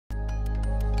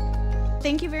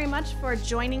Thank you very much for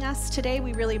joining us today.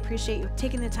 We really appreciate you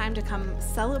taking the time to come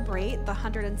celebrate the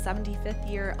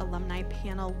 175th year alumni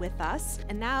panel with us.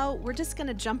 And now we're just going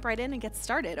to jump right in and get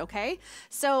started, okay?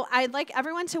 So I'd like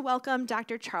everyone to welcome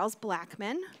Dr. Charles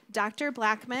Blackman. Dr.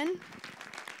 Blackman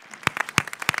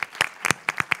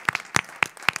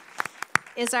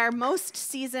is our most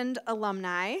seasoned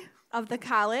alumni of the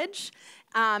college.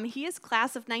 He is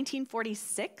class of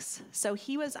 1946, so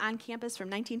he was on campus from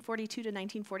 1942 to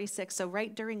 1946, so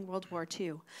right during World War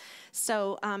II.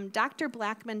 So Dr.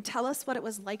 Blackman, tell us what it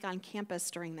was like on campus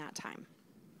during that time.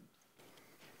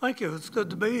 Thank you. It's good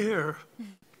to be here.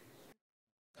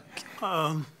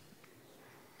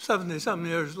 70-something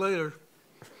years later.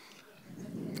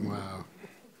 Wow.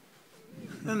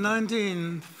 In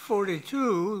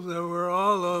 1942, there were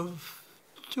all of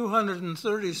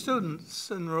 230 students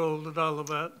enrolled at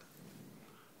Olivet,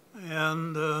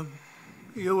 and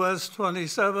US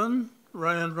 27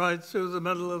 ran right through the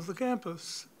middle of the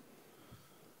campus.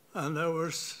 And there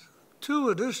were two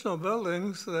additional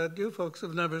buildings that you folks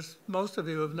have never, most of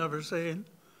you have never seen.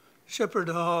 Shippard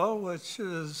Hall, which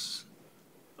is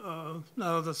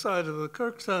now the site of the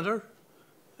Kirk Center,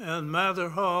 and Mather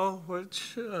Hall,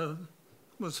 which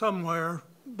was somewhere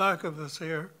back of us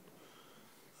here.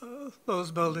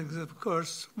 Those buildings, of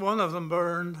course, one of them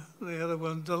burned, the other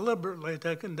one deliberately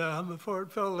taken down before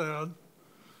it fell down.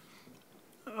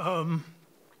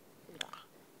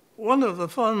 One of the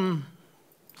fun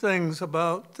things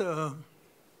about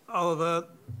Olivet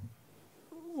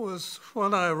was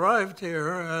when I arrived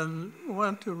here and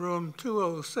went to room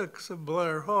 206 of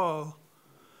Blair Hall,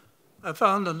 I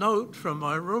found a note from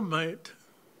my roommate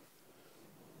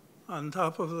on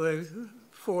top of the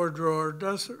four-drawer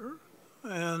dresser.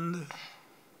 And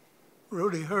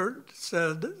Rudy Hurt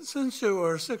said, "Since you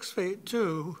are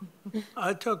 6'2",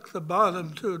 I took the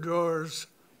bottom two drawers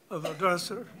of the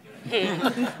dresser."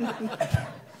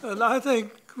 And I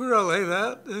think really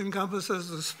that encompasses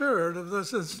the spirit of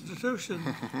this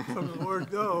institution from the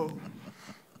word go.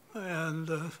 And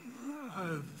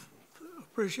I've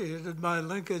appreciated my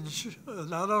linkage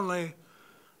not only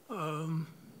from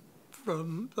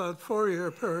that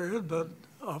 4-year period, but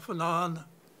off and on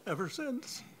ever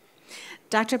since.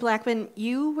 Dr. Blackman,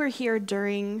 you were here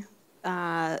during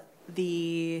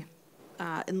the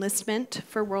enlistment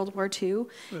for World War II,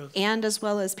 Yes. and as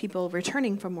well as people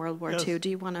returning from World War Yes. II.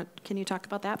 Can you talk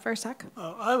about that for a sec?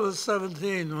 I was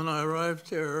 17 when I arrived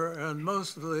here, and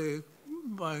most of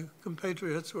my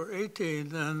compatriots were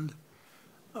 18 and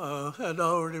had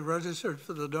already registered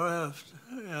for the draft.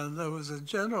 And there was a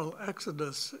general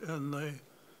exodus in the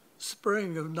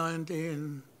spring of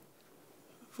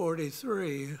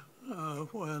 1943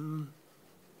 when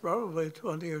probably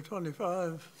 20 or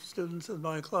 25 students in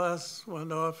my class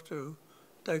went off to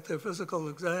take their physical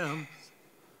exams.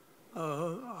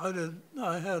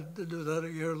 I had to do that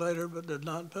a year later, but did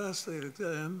not pass the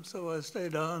exam, so I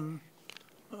stayed on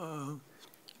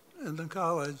in the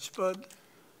college. But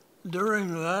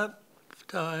during that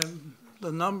time,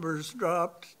 the numbers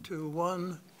dropped to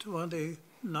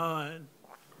 129.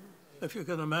 If you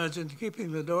can imagine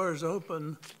keeping the doors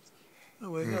open,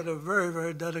 we had a very,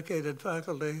 very dedicated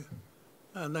faculty,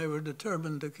 and they were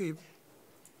determined to keep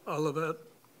Olivet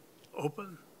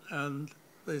open, and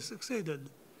they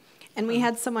succeeded. And we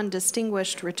had someone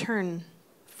distinguished return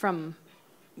from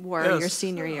war Yes, your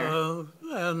senior year.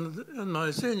 And in my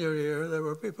senior year, there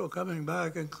were people coming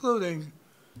back, including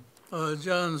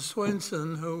John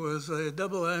Swainson, who was a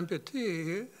double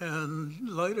amputee and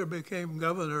later became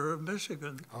governor of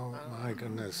Michigan. Oh, my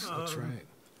goodness, that's right.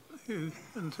 He,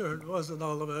 in turn, was an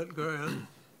Olivet grad.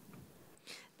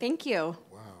 Thank you.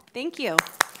 Wow. Thank you.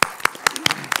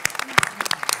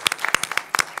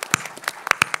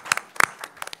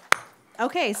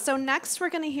 Okay, so next we're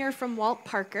going to hear from Walt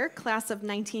Parker, class of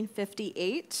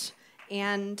 1958.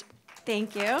 And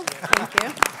thank you. Thank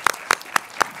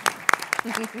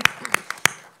you.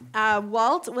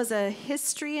 Walt was a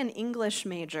history and English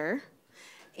major,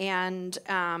 and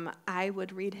I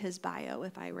would read his bio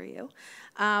if I were you.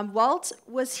 Walt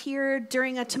was here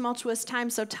during a tumultuous time,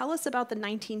 so tell us about the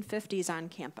 1950s on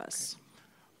campus.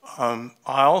 I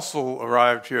also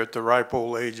arrived here at the ripe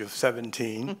old age of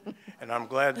 17, and I'm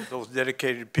glad that those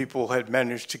dedicated people had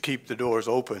managed to keep the doors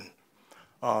open.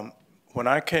 When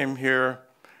I came here,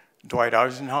 Dwight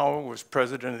Eisenhower was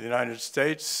President of the United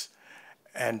States,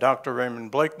 and Dr.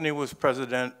 Raymond Blakeney was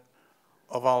president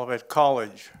of Olivet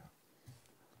College.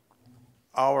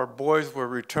 Our boys were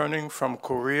returning from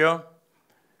Korea,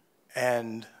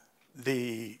 and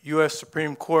the U.S.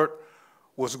 Supreme Court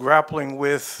was grappling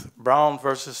with Brown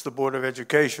versus the Board of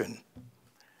Education.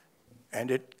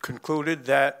 And it concluded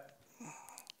that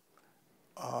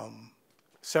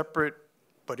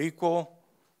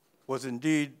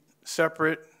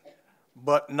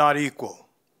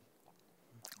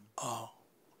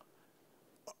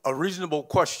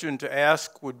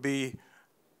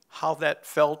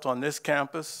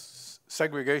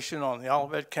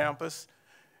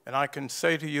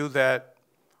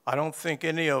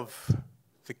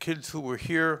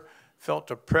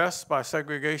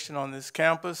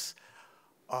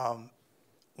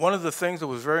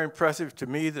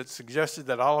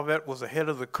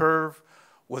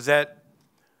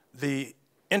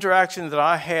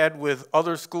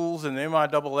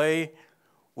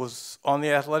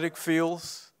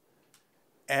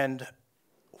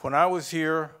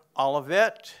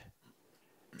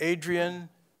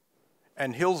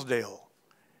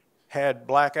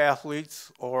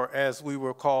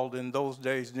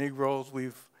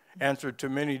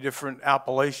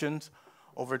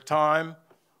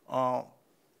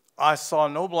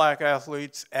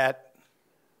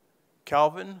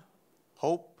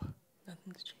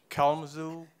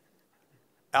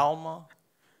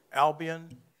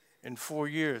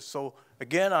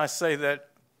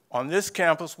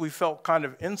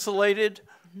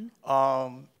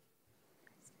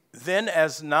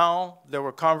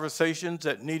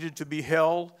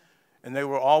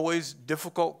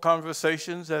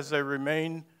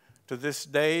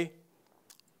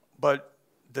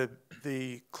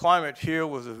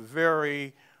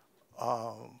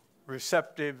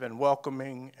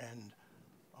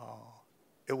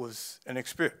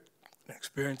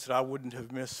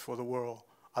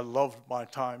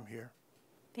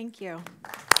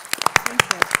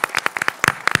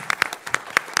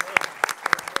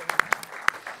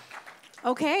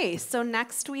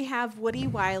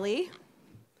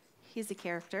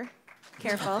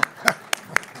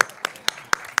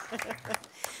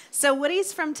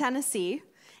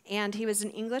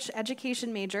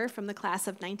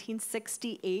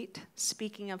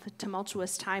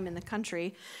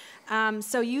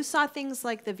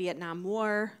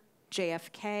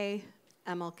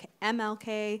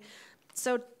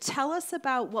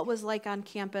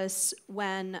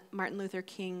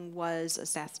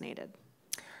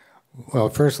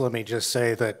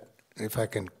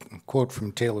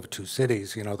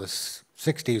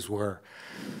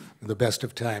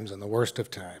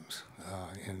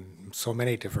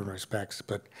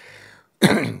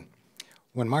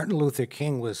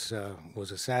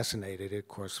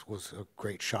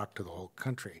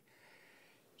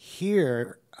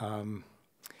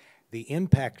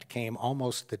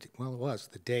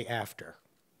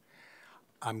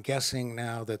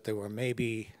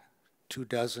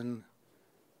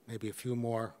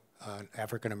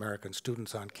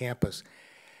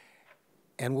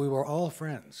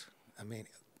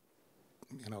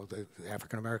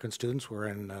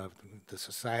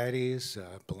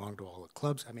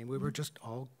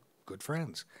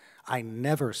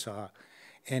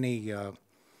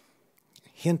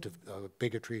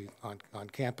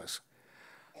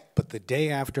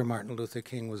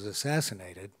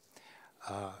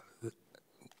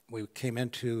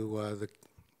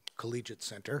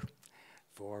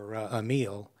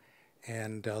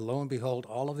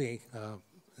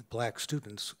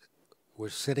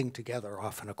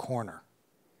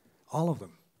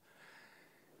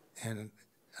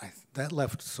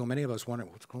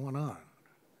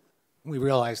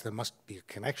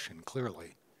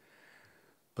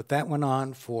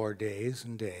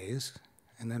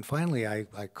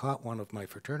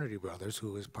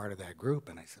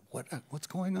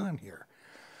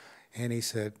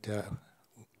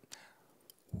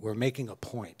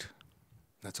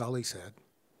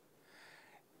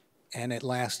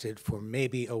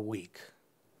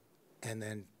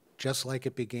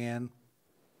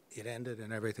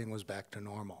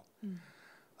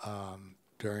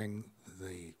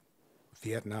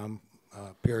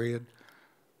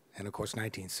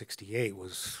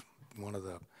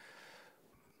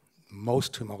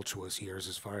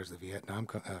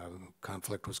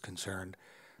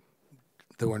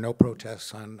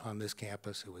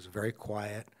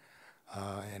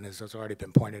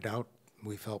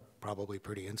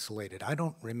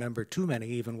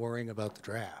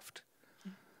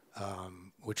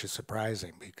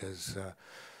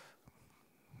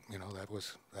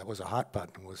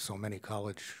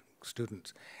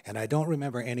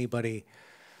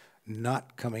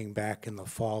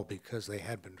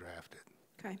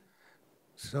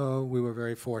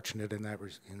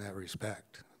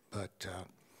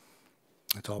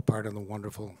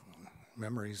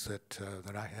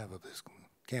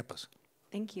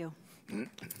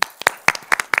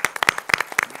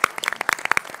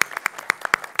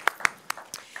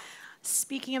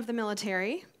Speaking of the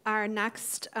military, our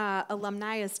next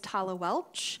alumni is Tala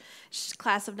Welch,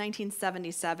 class of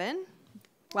 1977.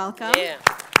 Welcome. Yeah.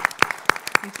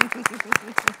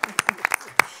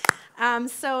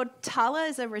 So Tala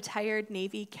is a retired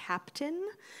Navy captain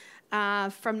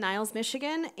from Niles,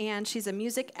 Michigan, and she's a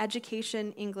music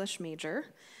education English major.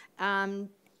 And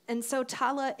so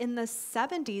Tala, in the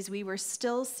 70s, we were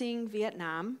still seeing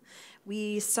Vietnam.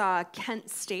 We saw Kent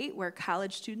State, where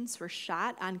college students were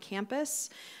shot on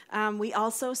campus. We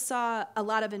also saw a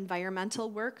lot of environmental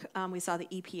work. We saw the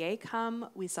EPA come.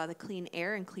 We saw the Clean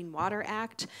Air and Clean Water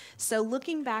Act. So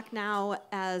looking back now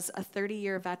as a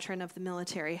 30-year veteran of the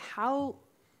military, how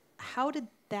did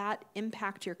that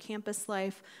impact your campus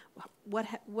life?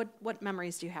 What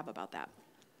memories do you have about that?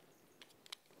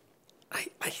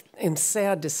 I am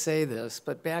sad to say this,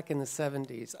 but back in the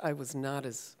 70s, I was not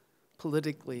as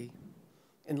politically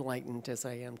enlightened as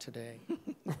I am today.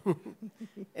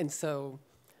 And so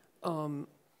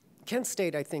Kent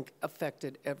State, I think,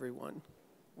 affected everyone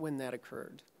when that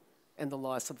occurred, and the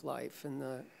loss of life and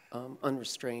the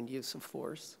unrestrained use of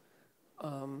force.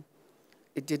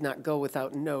 It did not go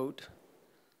without note,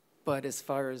 but as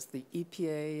far as the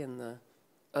EPA and the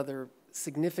other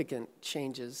significant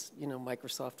changes, you know,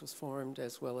 Microsoft was formed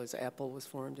as well as Apple was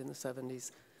formed in the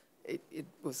 70s. It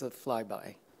was a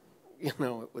flyby, you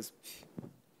know, it was,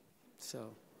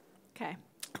 so. Okay.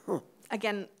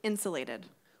 Again, insulated.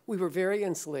 We were very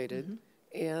insulated,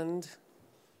 and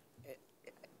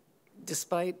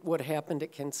despite what happened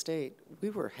at Kent State, we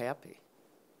were happy.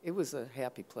 It was a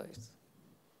happy place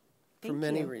for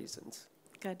many reasons.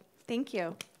 Good. Thank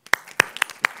you.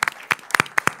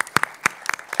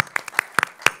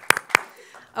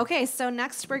 Okay, so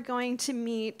next we're going to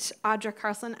meet Audra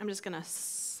Carlson. I'm just going to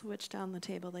switch down the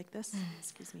table like this.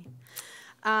 Excuse me.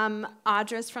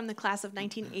 Audra's from the class of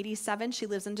 1987. She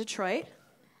lives in Detroit.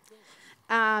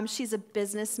 She's a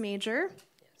business major.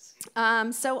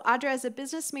 So Audra, as a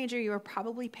business major, you were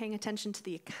probably paying attention to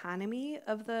the economy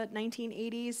of the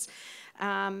 1980s.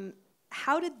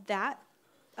 How did that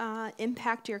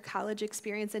impact your college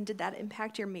experience, and did that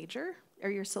impact your major or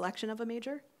your selection of a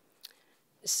major?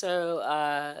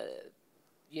 So,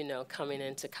 you know, coming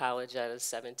into college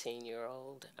as a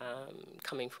 17-year-old,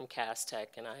 coming from Cass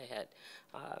Tech, and I had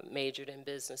majored in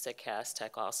business at Cass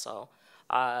Tech also,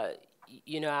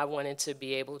 you know, I wanted to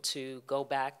be able to go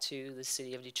back to the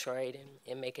city of Detroit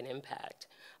and make an impact.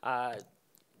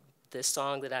 The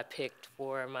song that I picked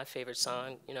for my favorite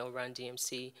song, you know, Run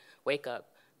DMC, Wake Up,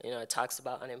 you know, it talks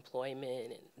about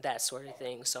unemployment and that sort of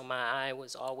thing. So my eye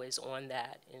was always on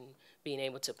that and being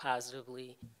able to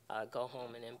positively go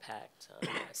home and impact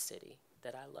my city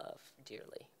that I love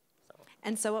dearly. So.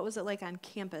 And so what was it like on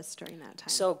campus during that time?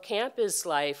 So campus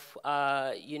life,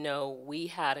 you know, we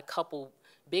had a couple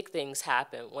big things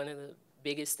happen. One of the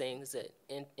biggest things that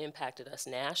impacted us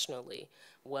nationally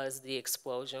was the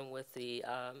explosion with the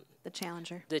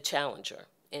Challenger. The Challenger.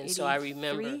 And so I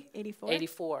remember 84?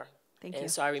 84. Thank you.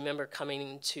 And so I remember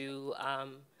coming to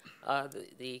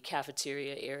the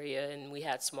cafeteria area, and we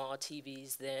had small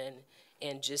TVs then,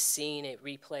 and just seeing it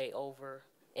replay over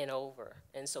and over.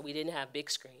 And so we didn't have big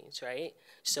screens, right?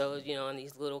 So, you know, on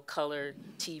these little colored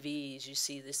TVs, you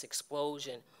see this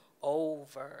explosion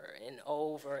over and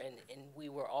over, and we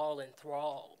were all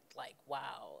enthralled, like,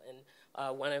 wow.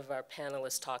 And one of our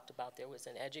panelists talked about there was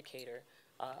an educator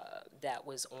that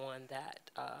was on that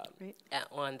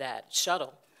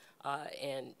shuttle.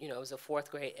 And, you know, it was a fourth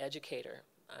grade educator,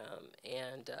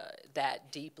 and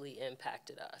that deeply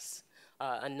impacted us.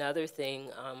 Another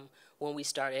thing, when we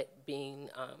started being,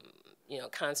 you know,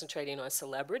 concentrating on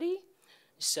celebrity,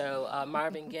 so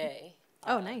Marvin Gaye.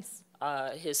 Oh, nice.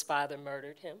 His father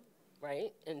murdered him,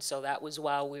 right? And so that was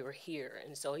while we were here.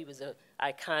 And so he was an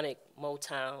iconic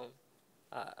Motown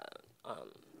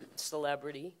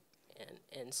celebrity.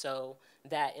 And so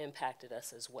that impacted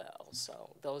us as well.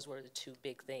 So those were the two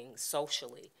big things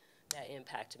socially that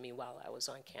impacted me while I was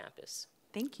on campus.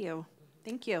 Thank you.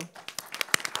 Thank you.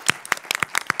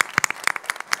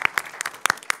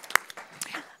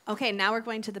 Okay, now we're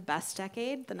going to the best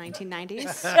decade, the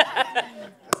 1990s.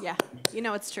 Yeah, you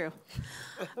know it's true.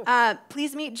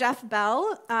 Please meet Jeff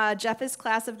Bell. Jeff is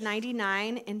class of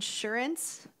 99,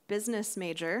 insurance business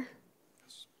major.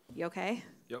 You okay?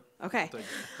 Yep. Okay.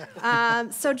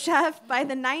 So Jeff, by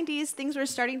the 90s, things were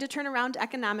starting to turn around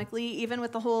economically, even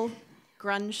with the whole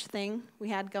grunge thing we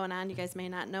had going on. You guys may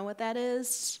not know what that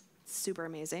is. Super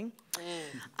amazing.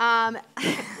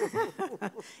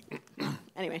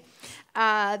 Anyway,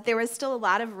 there was still a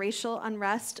lot of racial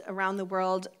unrest around the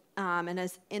world. And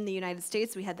as in the United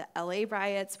States, we had the LA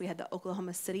riots, we had the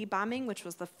Oklahoma City bombing, which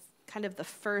was kind of the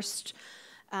first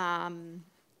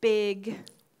big,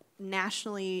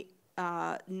 nationally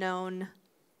known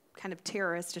kind of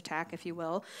terrorist attack, if you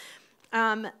will.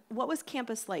 What was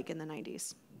campus like in the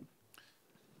 90s?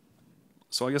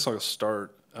 So I guess I'll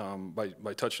start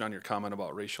by touching on your comment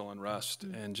about racial unrest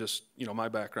and just, my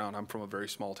background. I'm from a very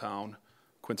small town,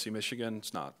 Quincy, Michigan.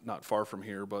 It's not far from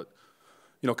here, but,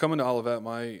 coming to Olivet,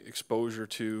 my exposure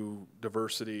to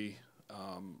diversity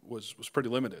was pretty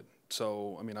limited.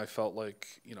 So, I felt like,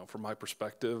 from my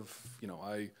perspective,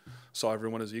 I saw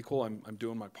everyone as equal. I'm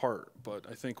doing my part. But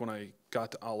I think when I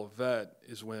got to Olivet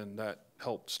is when that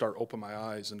helped start open my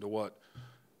eyes into what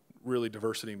really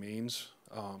diversity means.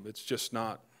 It's just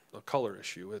not a color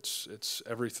issue. It's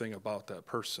everything about that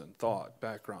person, thought,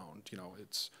 background.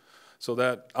 So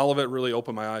that Olivet really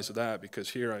opened my eyes to that, because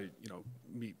here I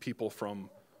meet people from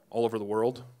all over the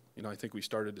world. I think we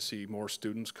started to see more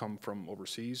students come from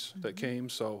overseas that came.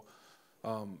 So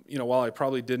while I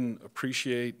probably didn't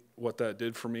appreciate what that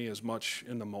did for me as much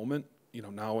in the moment,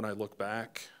 now when I look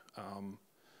back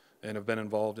and have been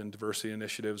involved in diversity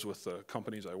initiatives with the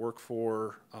companies I work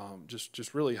for,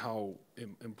 just really how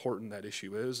important that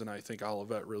issue is. And I think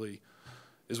Olivet really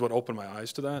is what opened my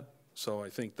eyes to that. So I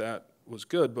think that was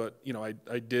good. But,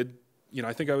 I did,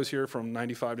 I think I was here from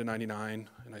 95 to 99.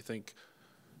 And I think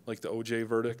like the OJ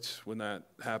verdict, when that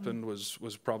happened, was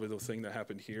probably the thing that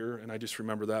happened here. And I just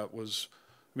remember that was,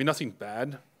 nothing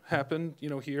bad happened,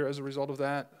 here as a result of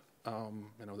that. I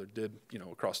know there did,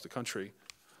 across the country.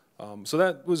 So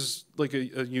that was like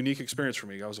a unique experience for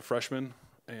me. I was a freshman,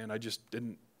 and I just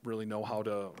didn't really know how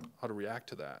to react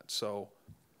to that. So,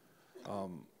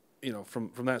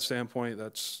 from that standpoint,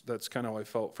 that's kind of how I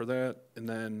felt for that. And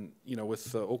then,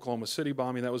 with the Oklahoma City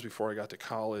bombing, that was before I got to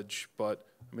college. But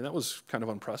that was kind of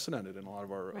unprecedented in a lot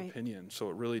of our opinion. So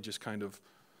it really just kind of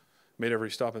made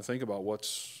everybody stop and think about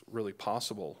what's really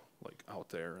possible, like out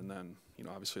there. And then,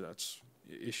 obviously that's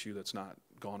an issue that's not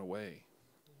gone away.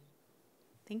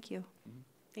 Thank you.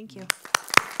 Thank you.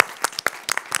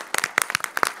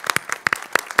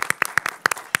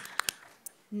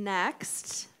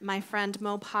 Next, my friend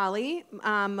Mo Polly.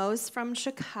 Mo's from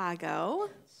Chicago.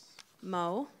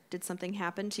 Mo, did something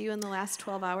happen to you in the last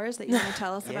 12 hours that you want to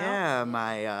tell us about?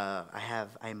 Yeah,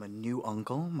 I'm a new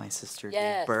uncle. My sister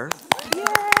Yes. gave birth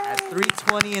at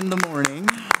 3:20 in the morning.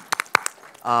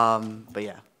 But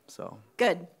yeah, so.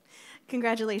 Good.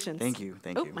 Congratulations. Thank you.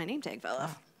 Oh, my name tag fell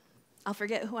off. I'll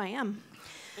forget who I am.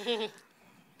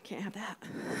 Can't have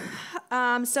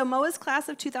that. So Mo is class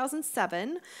of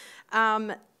 2007.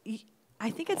 I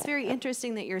think it's very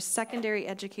interesting that you're secondary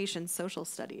education social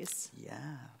studies. Yeah.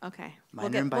 Okay.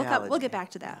 Minor in biology. We'll get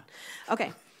back to that.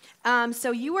 Okay.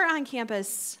 So you were on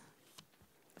campus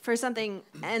for something,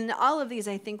 and all of these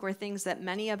I think were things that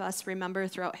many of us remember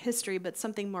throughout history, but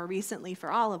something more recently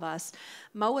for all of us.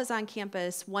 Mo was on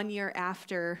campus 1 year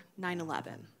after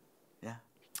 9/11. Yeah.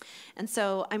 And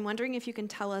so I'm wondering if you can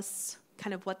tell us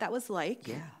kind of what that was like.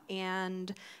 Yeah.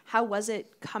 And how was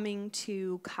it coming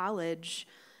to college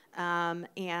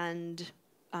and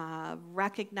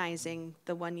recognizing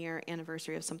the 1 year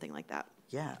anniversary of something like that?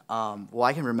 Yeah. Well,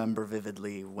 I can remember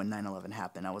vividly when 9/11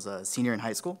 happened. I was a senior in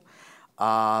high school.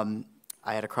 I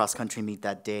had a cross-country meet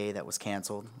that day that was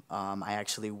canceled. I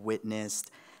actually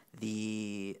witnessed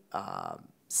the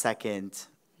second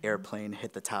airplane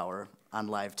hit the tower on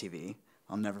live TV.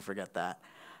 I'll never forget that.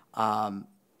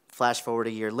 Flash forward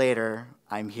a year later,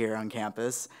 I'm here on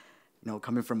campus,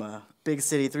 coming from a big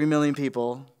city, 3 million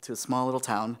people, to a small little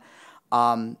town.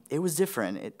 It was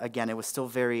different. It was still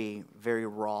very, very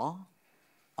raw.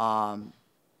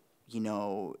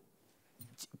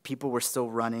 People were still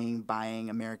running, buying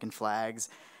American flags.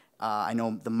 I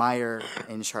know the Meyer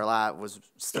in Charlotte was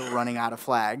still running out of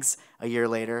flags a year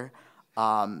later.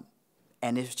 And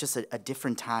it was just a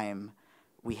different time.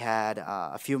 We had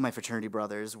a few of my fraternity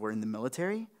brothers were in the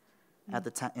military at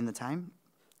the time,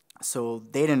 so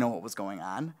they didn't know what was going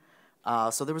on.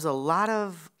 So there was a lot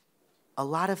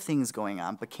of things going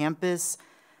on. But campus,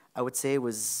 I would say,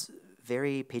 was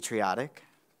very patriotic,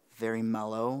 very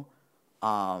mellow.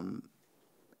 And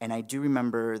I do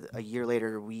remember a year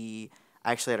later, we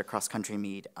actually had a cross-country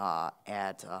meet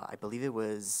at, I believe it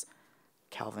was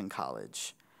Calvin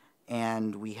College.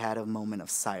 And we had a moment of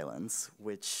silence,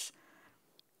 which,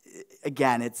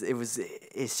 again,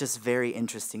 it's just very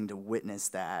interesting to witness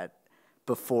that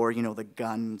before, the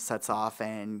gun sets off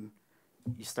and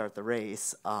you start the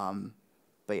race. But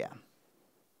yeah,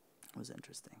 it was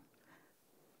interesting.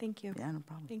 Thank you. Yeah, no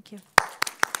problem. Thank you.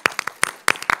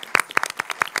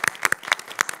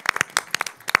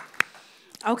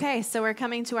 Okay, so we're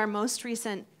coming to our most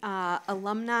recent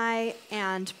alumni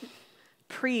and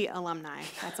pre-alumni.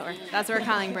 That's what we're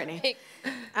calling Brittany.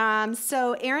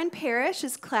 So Erin Parrish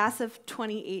is class of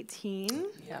 2018.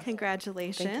 Yeah.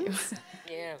 Congratulations.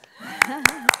 Yeah.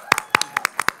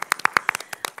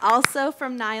 Also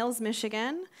from Niles,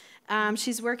 Michigan.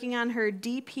 She's working on her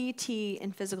DPT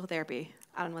in physical therapy.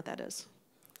 I don't know what that is.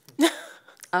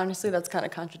 Honestly, that's kind of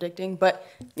contradicting, but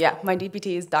yeah, my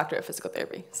DPT is Doctorate of Physical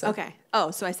Therapy. So. Okay. Oh,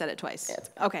 so I said it twice. Yeah,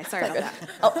 it's okay, sorry about that.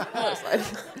 Oh, no, it's fine.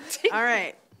 All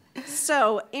right.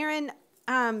 So, Erin,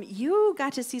 you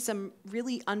got to see some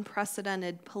really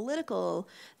unprecedented political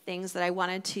things that I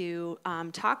wanted to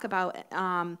talk about.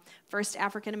 First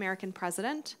African-American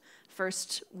president,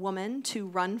 first woman to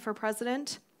run for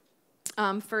president,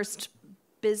 first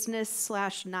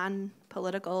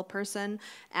business/non-political person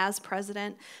as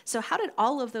president. So how did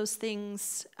all of those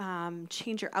things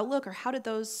change your outlook, or how did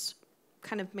those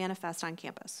kind of manifest on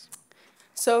campus?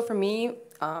 So for me,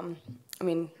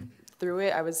 through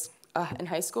it, I was in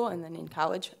high school and then in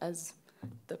college as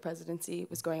the presidency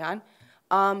was going on.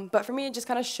 But for me, it just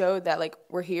kind of showed that, like,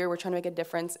 we're here, we're trying to make a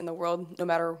difference in the world, no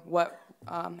matter what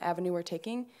avenue we're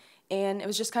taking. And it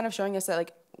was just kind of showing us that,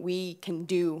 like, we can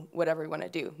do whatever we want to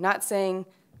do. Not saying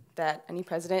that any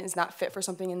president is not fit for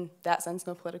something in that sense,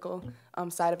 no political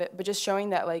side of it, but just showing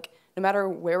that, like, no matter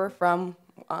where we're from,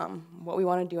 what we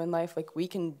want to do in life, like, we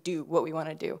can do what we want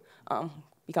to do.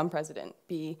 Become president,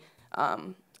 be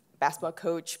basketball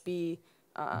coach, be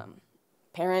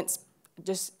parents,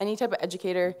 just any type of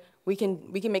educator. We can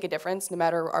make a difference no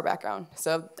matter our background.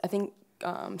 So I think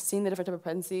seeing the different type of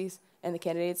presidencies and the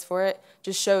candidates for it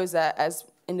just shows that as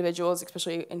individuals,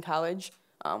 especially in college,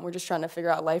 we're just trying to figure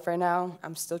out life right now.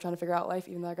 I'm still trying to figure out life,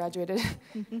 even though I graduated,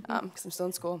 because I'm still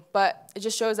in school. But it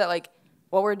just shows that, like,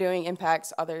 what we're doing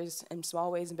impacts others in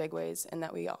small ways and big ways, and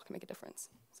that we all can make a difference.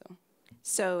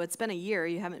 So it's been a year.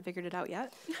 You haven't figured it out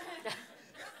yet?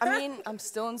 I mean, I'm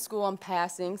still in school. I'm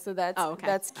passing, so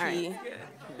that's key. Right.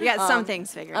 You got some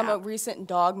things figured out. I'm a recent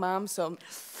dog mom, so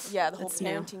yeah, the whole That's new.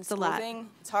 parenting It's a school lot.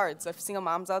 thing, it's hard. So if single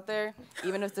moms out there,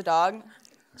 even if it's a dog,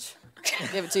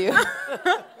 give it to you.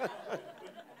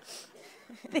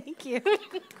 Thank you.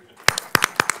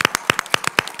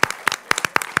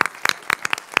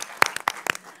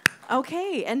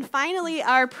 Okay, and finally,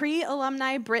 our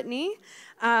pre-alumni, Brittany.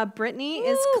 Brittany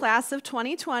is class of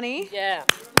 2020. Yeah.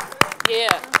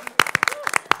 Yeah.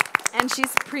 And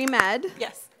she's pre-med.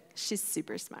 Yes. She's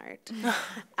super smart.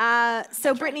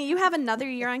 So, Brittany, you have another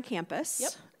year on campus.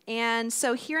 Yep. And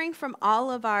so hearing from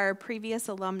all of our previous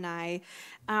alumni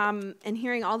and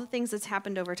hearing all the things that's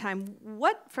happened over time,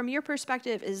 what, from your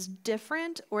perspective, is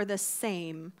different or the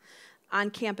same on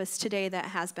campus today that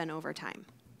has been over time?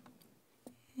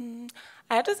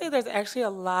 I have to say there's actually a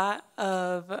lot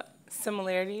of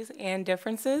similarities and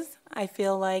differences. I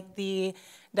feel like the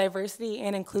diversity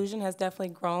and inclusion has definitely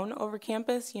grown over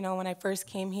campus. You know, when I first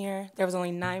came here, there was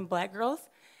only 9 black girls.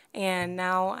 And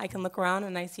now I can look around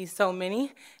and I see so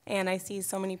many, and I see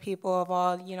so many people of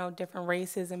all, you know, different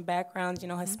races and backgrounds, you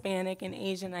know, Hispanic and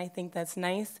Asian. I think that's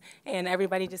nice, and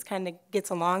everybody just kind of gets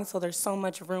along, so there's so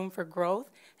much room for growth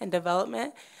and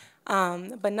development.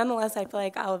 But nonetheless, I feel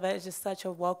like Olivet is just such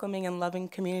a welcoming and loving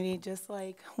community, just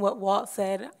like what Walt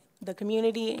said, the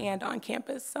community and on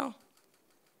campus. So,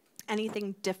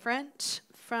 Anything different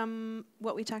from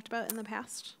what we talked about in the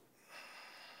past?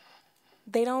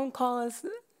 they don't call us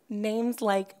names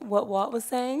like what Walt was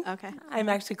saying. Okay. I'm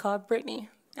actually called Brittany.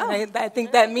 And I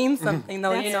think that means something,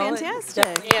 though. That's you know,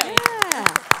 fantastic. Yeah. Yeah.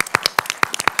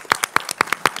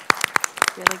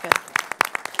 Really good.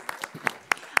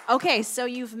 Okay, so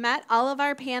you've met all of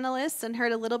our panelists and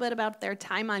heard a little bit about their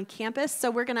time on campus. So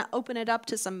we're going to open it up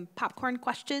to some popcorn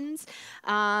questions.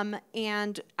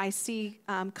 And I see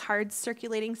cards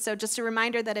circulating. So just a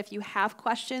reminder that if you have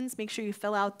questions, make sure you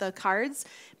fill out the cards,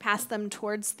 pass them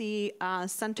towards the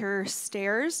center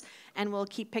stairs, and we'll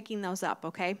keep picking those up,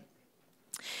 okay?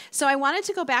 So I wanted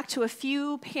to go back to a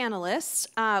few panelists,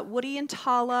 Woody and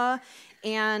Tala,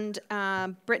 and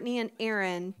Brittany and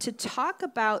Erin, to talk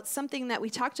about something that we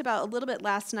talked about a little bit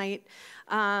last night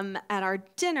at our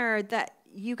dinner that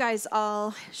you guys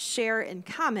all share in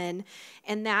common,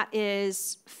 and that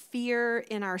is fear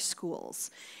in our schools.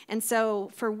 And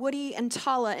so for Woody and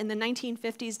Tala, in the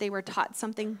 1950s, they were taught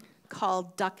something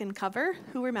called duck and cover.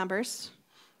 Who remembers?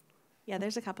 Yeah,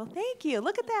 there's a couple. Thank you.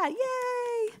 Look at that.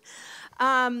 Yay.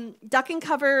 Duck and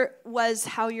cover was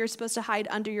how you're supposed to hide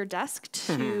under your desk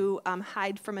to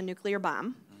hide from a nuclear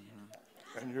bomb.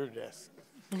 And your desk.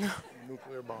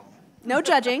 Nuclear bomb. No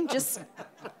judging, just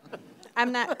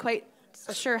I'm not quite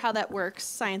sure how that works,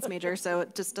 science major, so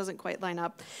it just doesn't quite line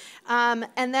up.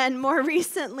 And then more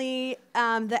recently,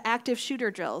 the active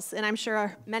shooter drills. And I'm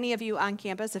sure many of you on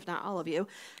campus, if not all of you,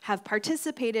 have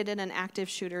participated in an active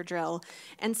shooter drill.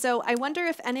 And so I wonder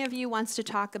if any of you wants to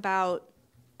talk about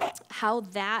how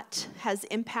that has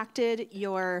impacted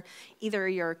either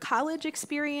your college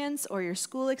experience or your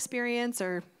school experience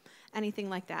or anything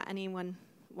like that. Anyone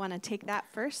want to take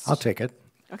that first? I'll take it.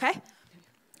 Okay.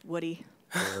 Woody.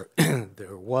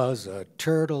 There was a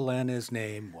turtle and his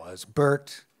name was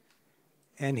Bert,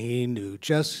 and he knew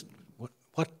just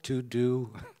what to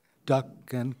do, duck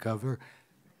and cover.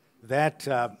 That,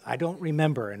 I don't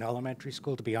remember in elementary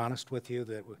school, to be honest with you,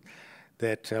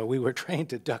 that we were trained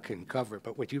to duck and cover.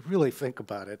 But when you really think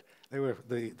about it,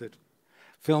 the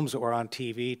films that were on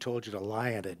TV told you to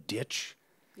lie in a ditch.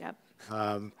 Yep.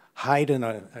 Hide in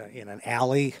an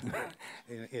alley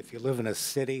if you live in a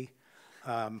city.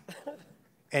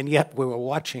 And yet we were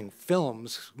watching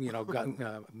films,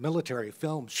 military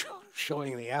films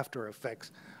showing the after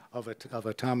effects of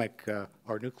atomic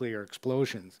or nuclear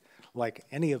explosions. Like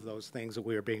any of those things that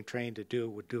we were being trained to do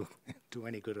would do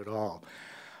any good at all.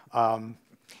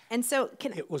 And so,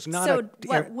 it was not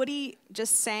what Woody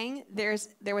just sang, there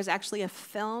was actually a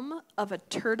film of a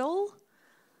turtle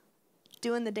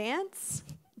doing the dance,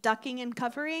 ducking and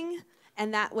covering,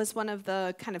 and that was one of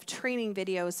the kind of training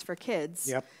videos for kids.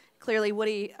 Yep. Clearly,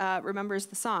 Woody remembers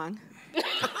the song.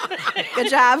 Good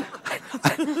job.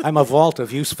 I'm a vault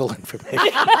of useful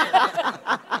information.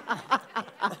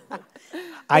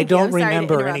 I don't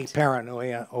remember any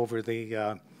paranoia over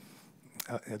the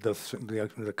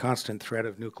constant threat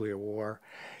of nuclear war.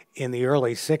 In the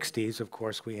early 60s, of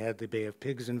course, we had the Bay of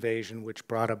Pigs invasion, which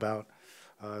brought about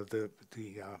the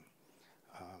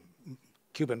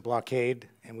Cuban blockade,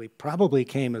 and we probably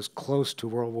came as close to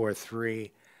World War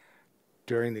III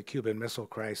during the Cuban Missile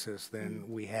Crisis than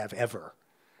we have ever.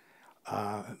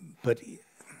 But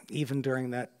even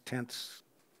during that tense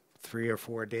 3 or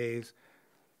 4 days,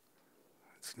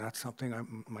 it's not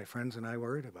something my friends and I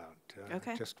worried about.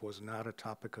 Okay. It just was not a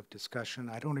topic of discussion.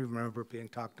 I don't even remember being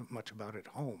talked much about at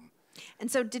home. And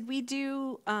so did we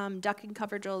do duck and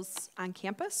cover drills on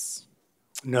campus?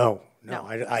 No.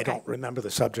 Okay. I don't remember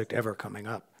the subject ever coming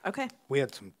up. Okay. We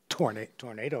had some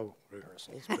tornado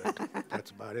rehearsals, but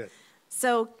that's about it.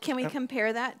 So can we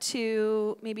compare that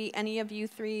to maybe any of you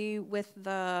three with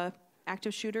the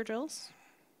active shooter drills?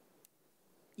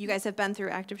 You guys have been through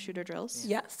active shooter drills?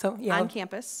 Yeah, so yeah. On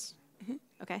campus? Mm-hmm.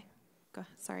 Okay. Go.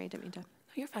 Sorry, I didn't mean to. No,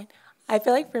 you're fine. I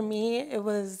feel like for me, it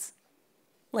was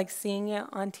like seeing it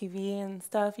on TV and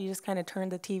stuff. You just kind of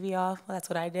turned the TV off. Well, that's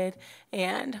what I did.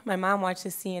 And my mom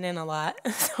watches CNN a lot,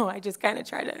 so I just kind of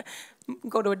tried to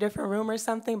go to a different room or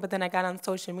something. But then I got on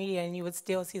social media, and you would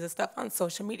still see the stuff on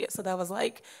social media. So that was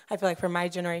like, I feel like for my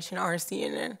generation, our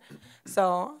CNN.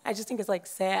 So I just think it's like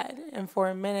sad. And for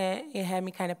a minute, it had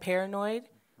me kind of paranoid,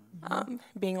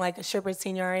 being like a Shepherd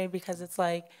senior, because it's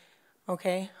like,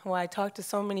 okay, well, I talk to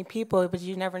so many people, but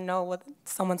you never know what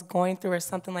someone's going through or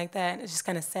something like that. And it's just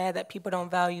kind of sad that people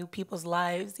don't value people's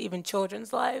lives, even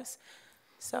children's lives.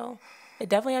 So it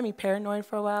definitely had me paranoid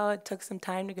for a while. It took some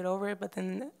time to get over it, but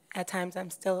then at times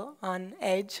I'm still on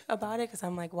edge about it because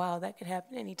I'm like, wow, that could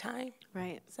happen anytime.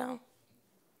 Right. So.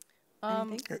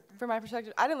 From my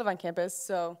perspective, I didn't live on campus,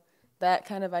 so that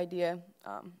kind of idea,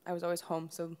 I was always home,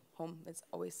 so home is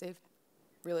always safe,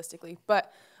 realistically.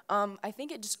 But I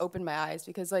think it just opened my eyes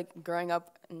because, like, growing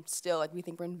up and still, like, we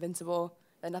think we're invincible,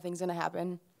 that nothing's going to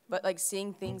happen. But, like,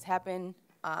 seeing things happen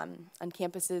on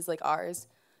campuses like ours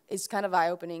is kind of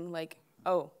eye-opening, like,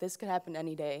 oh, this could happen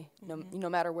any day, no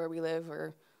matter where we live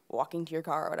or walking to your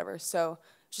car or whatever. So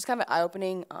it's just kind of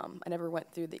eye-opening. I never went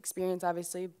through the experience,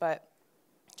 obviously, but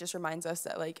it just reminds us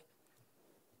that, like,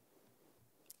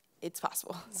 it's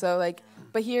possible. So, like,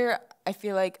 but here I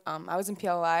feel like I was in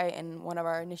PLI, and one of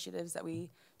our initiatives that we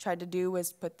tried to do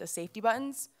was put the safety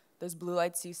buttons, those blue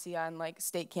lights you see on like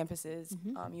state campuses,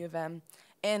 U of M,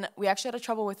 and we actually had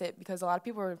trouble with it because a lot of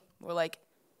people were like,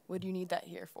 what do you need that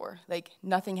here for? Like,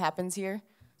 nothing happens here.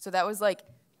 So that was like,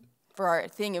 for our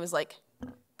thing, it was like,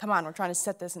 come on, we're trying to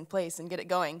set this in place and get it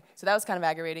going. So that was kind of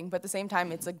aggravating, but at the same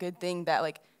time, it's a good thing that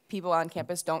like people on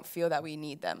campus don't feel that we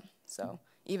need them. So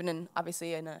even in,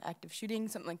 obviously in an active shooting,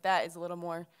 something like that is a little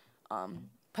more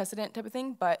precedent type of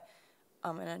thing, but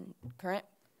and current.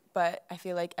 But I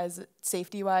feel like as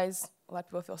safety-wise, a lot of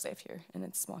people feel safe here, and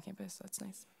it's a small campus, so it's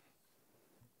nice.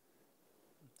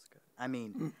 That's good. I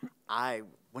mean,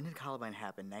 when did Columbine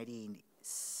happen? 98,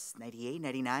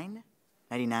 99?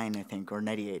 99, I think, or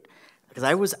 98.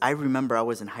 Because I remember I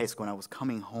was in high school and I was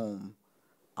coming home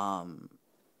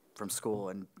from school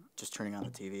and just turning on the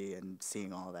TV and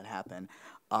seeing all of that happen.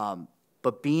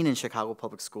 But being in Chicago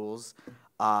Public Schools,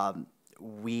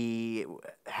 we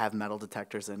have metal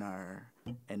detectors in our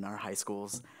high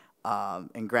schools.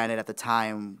 And granted, at the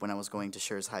time when I was going to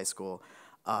Schurz High School,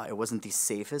 it wasn't the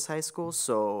safest high school,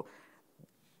 so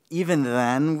even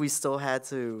then we still had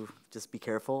to just be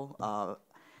careful.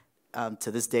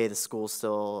 To this day, the school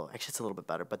still, actually it's a little bit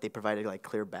better, but they provided like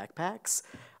clear backpacks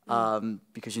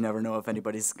because you never know if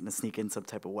anybody's gonna sneak in some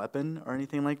type of weapon or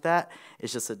anything like that.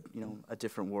 It's just a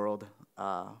different world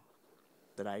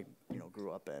that I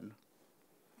grew up in.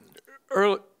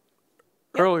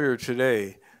 Earlier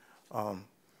today,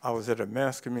 I was at a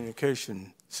mass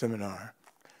communication seminar,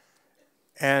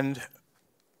 and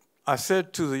I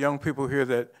said to the young people here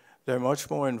that they're much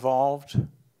more involved,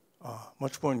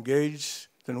 much more engaged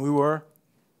than we were.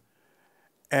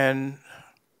 And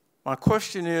my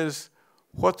question is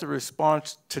what the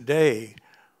response today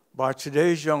by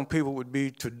today's young people would be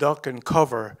to duck and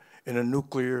cover in a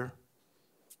nuclear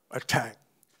attack.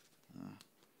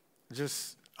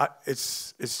 It's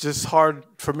just hard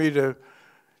for me to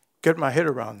get my head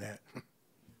around that.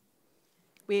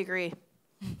 We agree.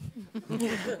 I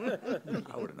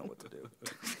wouldn't know what to do.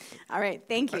 All right,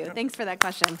 thank you. Thanks for that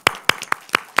question.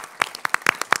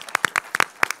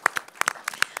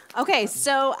 Okay,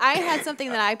 so I had something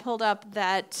that I pulled up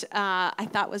that I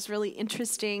thought was really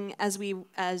interesting as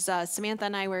Samantha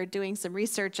and I were doing some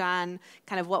research on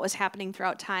kind of what was happening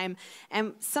throughout time.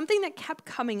 And something that kept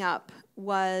coming up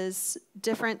was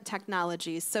different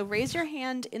technologies. So raise your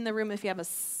hand in the room if you have a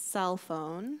cell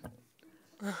phone.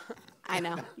 I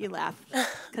know, you laugh,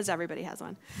 because everybody has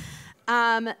one.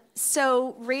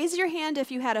 So raise your hand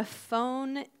if you had a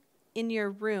phone in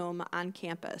your room on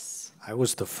campus. I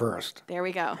was the first. There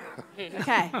we go.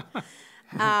 Okay.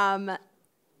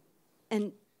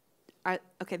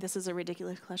 Okay, this is a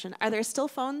ridiculous question. Are there still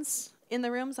phones in the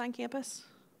rooms on campus?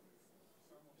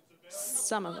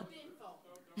 Some of them.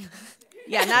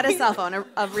 Yeah, not a cell phone,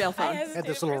 a real phone. Had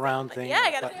this little round thing. Yeah,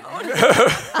 I got a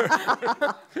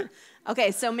phone.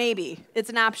 Okay, so maybe. It's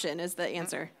an option is the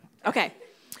answer. Okay.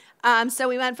 So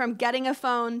we went from getting a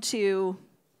phone to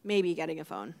maybe getting a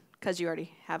phone, because you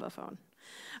already have a phone.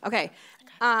 Okay.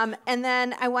 And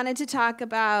then I wanted to talk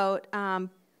about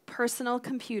personal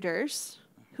computers.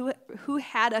 Who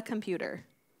had a computer?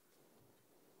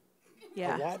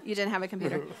 Yeah, you didn't have a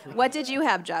computer. What did you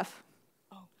have, Jeff?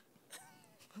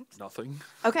 Nothing.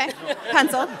 Okay,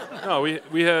 pencil. No,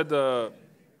 we had,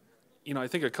 I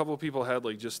think a couple of people had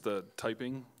like just the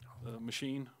typing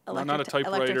machine. Not a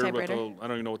typewriter, but I don't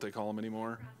even know what they call them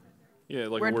anymore. Yeah,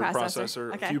 like a word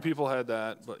processor. Okay. A few people had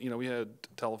that, but we had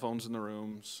telephones in the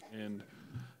rooms, and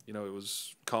it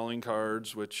was calling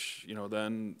cards, which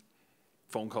then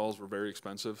phone calls were very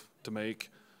expensive to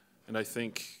make, and I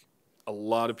think a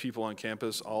lot of people on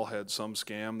campus all had some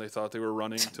scam they thought they were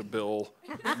running to bill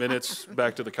minutes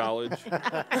back to the college.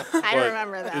 I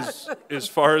remember that. As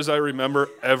far as I remember,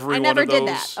 every I one never of those. did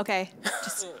that. Okay,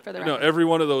 just for the record. No, every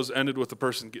one of those ended with the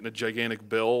person getting a gigantic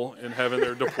bill and having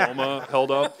their diploma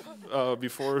held up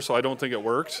before, so I don't think it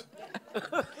worked.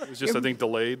 It was just, I think,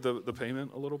 delayed the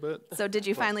payment a little bit. So did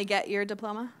you finally get your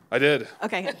diploma? I did.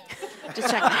 Okay, good. Just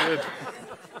checking. I did.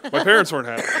 My parents weren't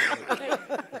happy.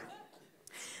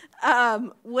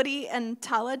 Woody and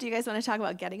Tala, do you guys want to talk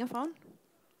about getting a phone?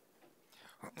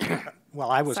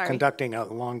 Well, I was Sorry. conducting a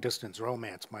long-distance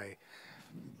romance. My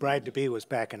bride-to-be was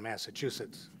back in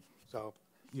Massachusetts, so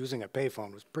using a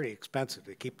payphone was pretty expensive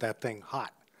to keep that thing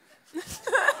hot.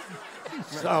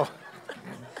 So,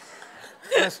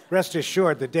 rest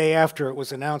assured, the day after it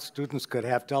was announced students could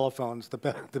have telephones,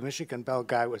 the Michigan Bell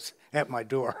guy was at my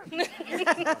door.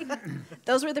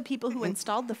 Those were the people who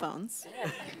installed the phones,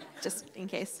 just in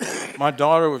case. My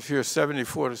daughter was here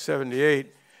 74 to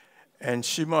 78, and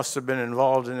she must have been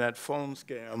involved in that phone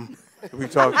scam that we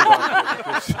talked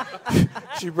about.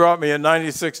 She brought me a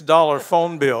 $96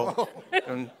 phone bill,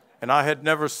 and I had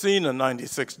never seen a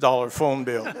 $96 phone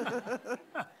bill.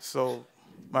 So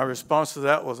my response to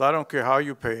that was, I don't care how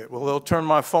you pay it. Well, they'll turn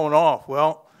my phone off.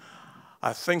 Well,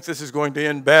 I think this is going to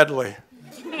end badly.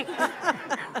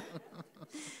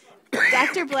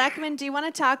 Dr. Blackman, do you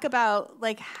want to talk about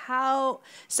how,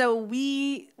 so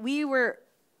we were,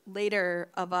 later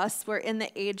of us, were in the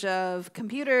age of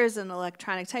computers and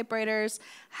electronic typewriters.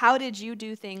 How did you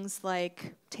do things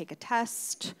like take a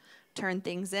test, turn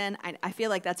things in? I feel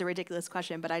like that's a ridiculous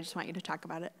question, but I just want you to talk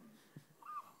about it.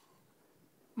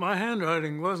 My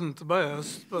handwriting wasn't the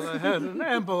best, but I had an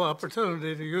ample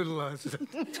opportunity to utilize it.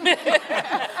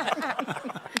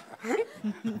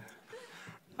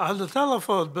 On the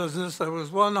telephone business, there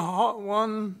was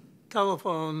one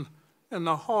telephone in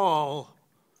the hall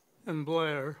in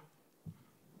Blair,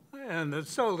 and it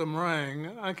seldom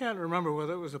rang. I can't remember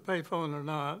whether it was a payphone or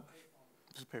not.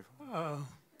 Just pay for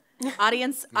it.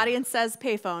 Audience says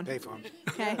payphone. Payphone.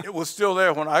 Okay. It was still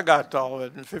there when I got to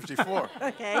Olivet in '54.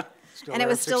 Okay. Still And it there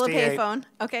was in still a 68. payphone.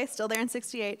 Okay, still there in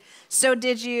 68. So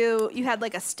did you had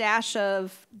like a stash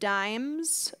of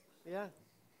dimes Yeah.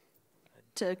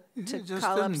 to just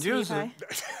call up didn't use Sweetie it.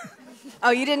 Pie?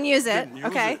 Oh, you didn't use it? Didn't use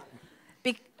Okay. it.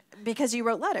 Because you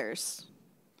wrote letters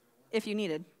if you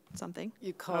needed something.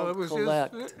 You Well, called it was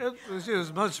collect. it was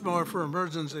used much more for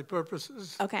emergency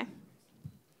purposes. Okay.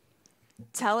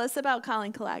 Tell us about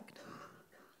calling collect.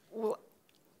 Well,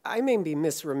 I may be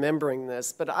misremembering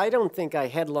this, but I don't think I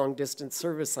had long-distance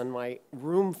service on my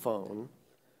room phone.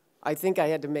 I think I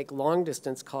had to make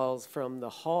long-distance calls from the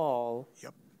hall.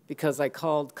 Yep. Because I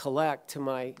called collect to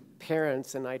my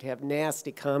parents, and I'd have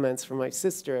nasty comments from my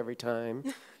sister every time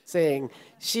saying,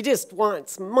 she just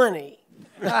wants money.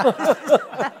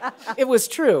 It was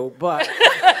true, but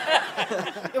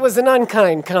it was an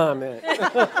unkind comment.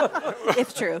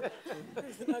 If true.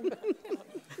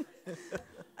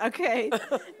 Okay.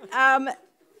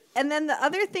 And then the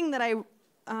other thing that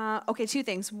okay, two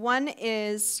things. One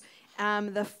is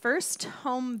the first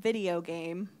home video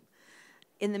game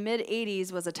in the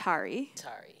mid-'80s was Atari.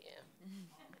 Atari,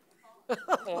 yeah.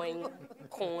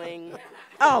 Coin.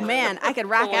 Oh, man, I could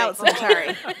rock out some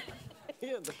Atari.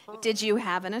 Did you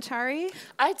have an Atari?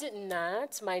 I did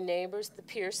not. My neighbors, the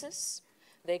Pierces,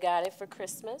 they got it for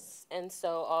Christmas, and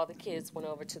so all the kids went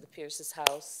over to the Pierces'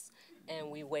 house, and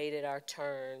we waited our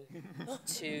turn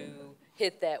to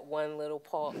hit that one little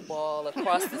ball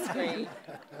across the screen.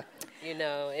 You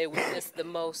know, it was just the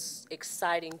most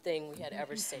exciting thing we had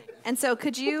ever seen. And so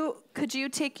could you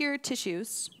take your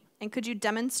tissues and could you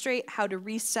demonstrate how to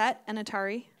reset an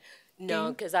Atari? No,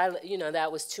 because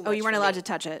that was too much. Oh, you weren't for allowed me. to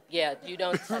touch it. Yeah, you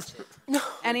don't touch it.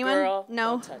 Anyone Girl,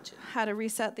 know don't touch it. how to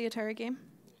reset the Atari game?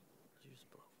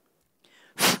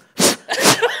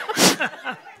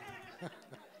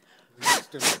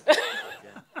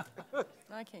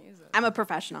 I can't use it. I'm a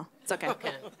professional. It's okay.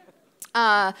 Okay.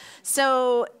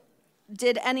 So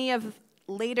did any of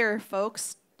later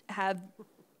folks have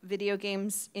video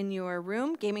games in your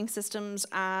room, gaming systems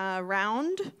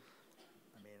around?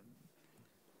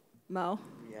 Mo?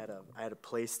 I had a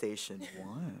PlayStation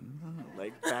 1.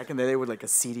 Like back in the day with like a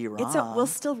CD-ROM. We'll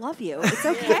still love you. It's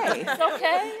okay. It's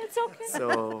okay. It's okay.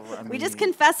 So I mean, We just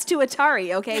confessed to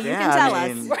Atari, okay? You yeah, can tell I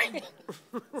us. mean, Right.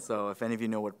 So if any of you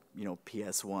know what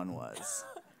PS1 was,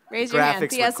 Raise your hand.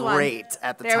 graphics PS1. were great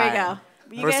at the There time.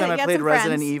 we go. First time I got played some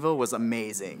Resident friends. Evil was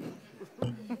amazing.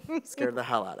 Scared the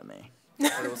hell out of me.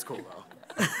 But it was cool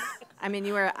though. I mean,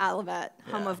 you were at Olivet,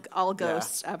 home of all Yeah.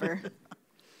 ghosts ever.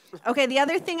 Okay, the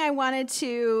other thing I wanted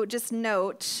to just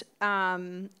note,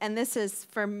 and this is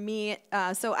for me,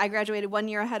 so I graduated 1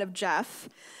 year ahead of Jeff.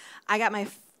 I got my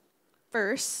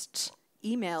first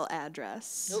email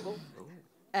address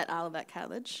at Olivet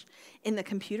College in the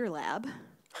computer lab.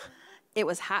 It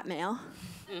was Hotmail.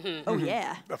 Oh,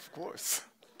 yeah. Of course.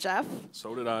 Jeff?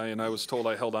 So did I, and I was told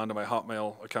I held on to my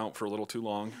Hotmail account for a little too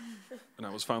long, and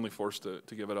I was finally forced to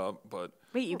give it up, but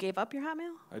Wait, you gave up your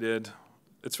Hotmail? I did.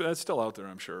 It's still out there,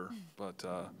 I'm sure, but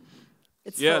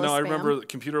It's yeah, full no, of I spam. remember the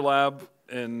computer lab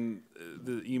and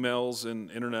the emails and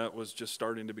internet was just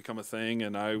starting to become a thing,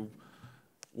 and I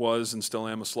was and still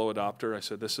am a slow adopter. I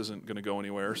said, this isn't going to go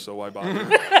anywhere, so why bother?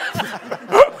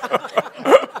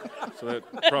 So that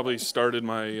probably started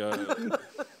my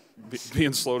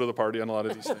being slow to the party on a lot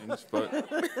of these things. But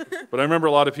I remember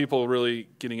a lot of people really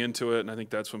getting into it, and I think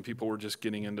that's when people were just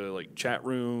getting into like chat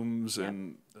rooms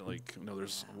and like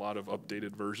there's a lot of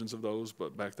updated versions of those.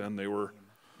 But back then they were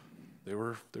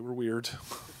weird.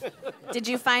 Did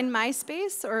you find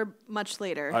MySpace or much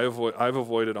later? I've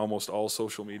avoided almost all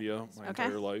social media my Okay.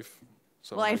 entire life.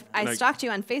 So Well, I and stalked you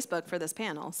on Facebook for this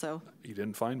panel, so You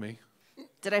didn't find me.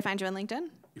 did I find you on LinkedIn?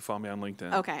 You found me on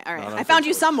LinkedIn. Okay, all right. not on I found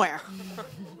you Facebook. somewhere.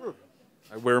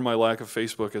 I wear my lack of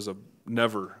Facebook as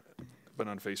never been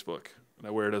on Facebook, and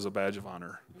I wear it as a badge of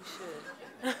honor.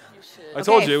 You should. I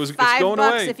told Okay, you it's $5 going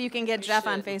away. if you can get Jeff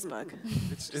on Facebook.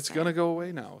 It's gonna go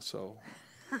away now. So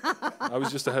I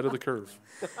was just ahead of the curve.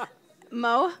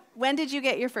 Mo, when did you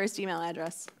get your first email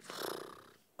address?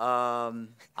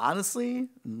 Honestly,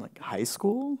 in like high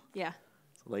school, Yeah.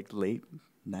 so like late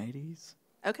 90s.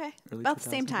 Okay. Early About the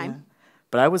same 2000s, time. yeah.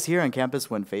 But I was here on campus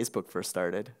when Facebook first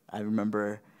started. I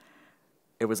remember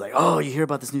it was like, oh, you hear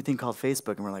about this new thing called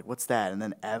Facebook, and we're like, what's that? And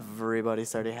then everybody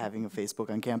started having a Facebook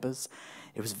on campus.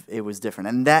 It was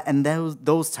different, and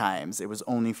those times it was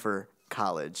only for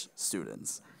college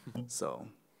students, so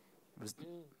it was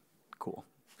cool.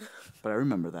 but I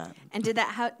remember that. And did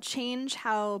that change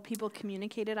how people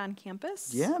communicated on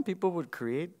campus? Yeah, people would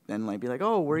create and like be like,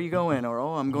 "Oh, where are you going?" or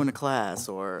 "Oh, I'm going to class,"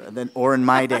 or in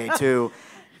my day too,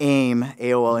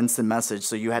 AOL Instant Message.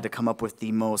 So you had to come up with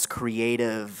the most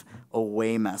creative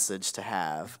away message to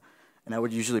have. And I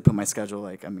would usually put my schedule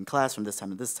like I'm in class from this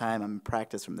time to this time, I'm in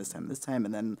practice from this time to this time,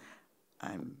 and then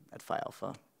I'm at Phi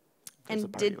Alpha. There's a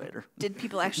And party later. did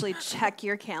people actually check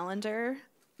your calendar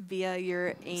via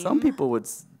your AIM? Some people would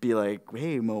be like,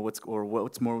 "Hey Mo, what's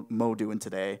Mo doing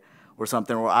today?" or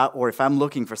something, or if I'm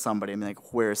looking for somebody, I'm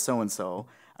like, "Where's so and so?"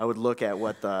 I would look at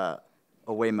what the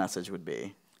away message would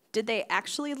be. Did they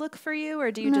actually look for you,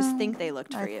 or do you just think they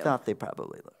looked for you? I thought they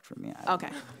probably looked for me. I don't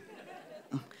Okay.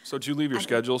 So did you leave your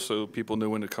schedule so people knew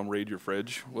when to come raid your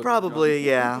fridge? Probably,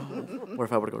 yeah. Or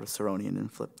if I were to go to Saronian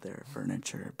and flip their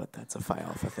furniture, but that's a Phi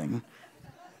Alpha thing.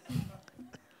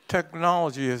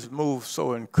 Technology has moved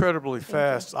so incredibly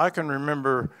fast. I can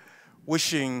remember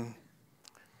wishing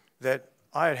that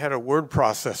I had had a word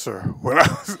processor when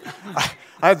I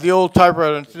had the old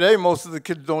typewriter. And today, most of the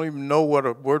kids don't even know what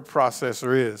a word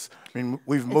processor is. I mean,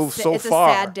 we've moved so far.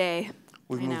 It's a sad day.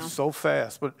 We've moved so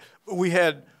fast. But we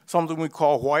had something we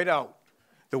call whiteout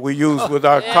that we use with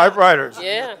our typewriters.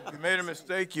 Yeah. You made a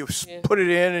mistake, you put it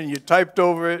in and you typed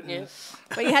over it. Yeah.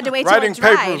 But you had to wait till Writing it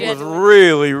dried. papers was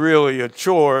really, really a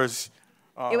chore.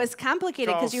 It was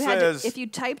complicated because you had to, if you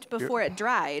typed before it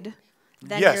dried,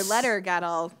 then your Yes. letter got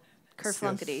all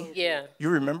kerflunkety. Yeah. You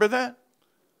remember that?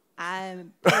 I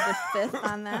put the fifth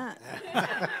on that.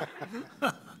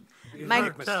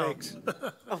 My, Mistakes.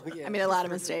 I made a lot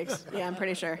of mistakes. Yeah, I'm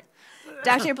pretty sure.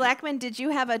 Dr. Blackman, did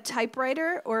you have a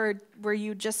typewriter, or were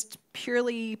you just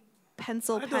purely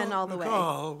pencil pen all the way?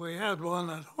 We had one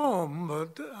at home,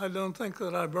 but I don't think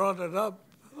that I brought it up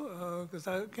because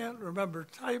I can't remember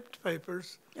typed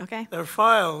papers. Okay. They're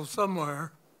filed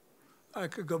somewhere. I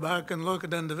could go back and look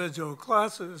at individual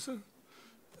classes and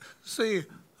see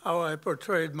how I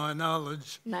portrayed my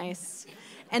knowledge. Nice.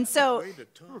 And so,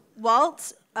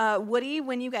 Walt, Woody,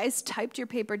 when you guys typed your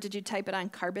paper, did you type it on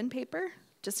carbon paper,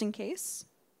 just in case?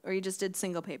 Or you just did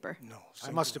single paper? No. I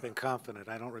must have been confident.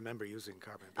 I don't remember using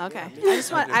carbon. Okay. I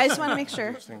just want to make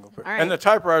sure. All right. And the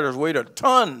typewriters weighed a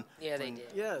ton Yeah, they did.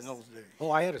 Yes. in those days. Oh,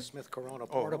 I had a Smith Corona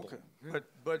portable. Okay.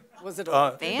 But Was it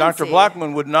Dr. Fancy.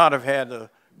 Blackman would not have had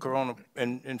a Corona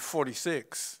in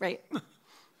 46. Right.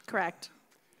 Correct.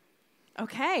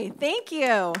 Okay. Thank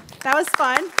you. That was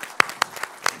fun.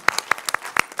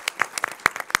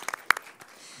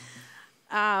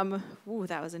 Ooh,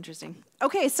 that was interesting.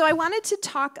 Okay, so I wanted to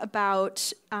talk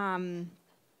about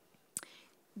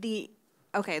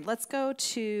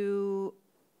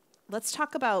let's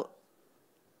talk about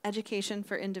education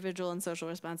for individual and social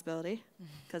responsibility,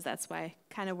 because that's why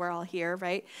kind of we're all here,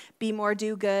 right? Be more,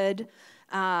 do good,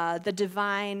 the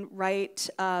divine right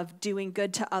of doing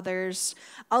good to others.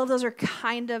 All of those are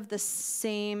kind of the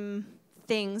same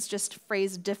things, just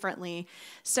phrased differently.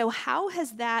 So how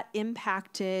has that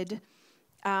impacted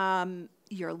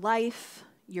your life,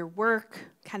 your work,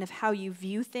 kind of how you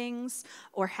view things,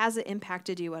 or has it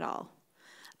impacted you at all?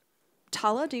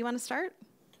 Tala, do you want to start?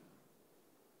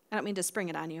 I don't mean to spring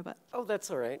it on you, but. Oh,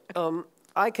 that's all right.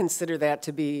 I consider that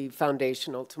to be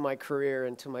foundational to my career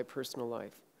and to my personal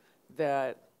life,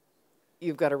 that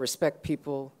you've got to respect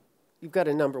people. You've got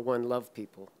to, number one, love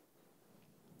people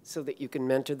so that you can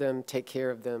mentor them, take care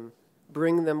of them,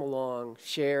 bring them along,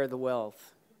 share the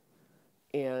wealth.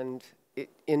 And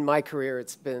in my career,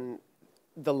 it's been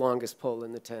the longest pole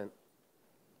in the tent.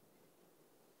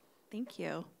 Thank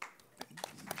you.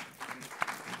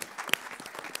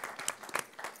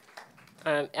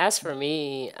 As for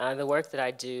me, the work that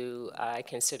I do, I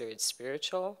consider it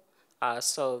spiritual.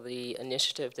 So the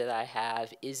initiative that I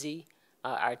have, Izzy,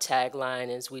 our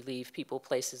tagline is we leave people,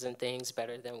 places, and things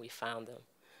better than we found them.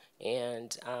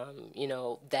 And, you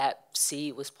know, that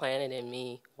seed was planted in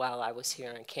me while I was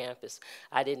here on campus.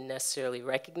 I didn't necessarily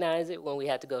recognize it when we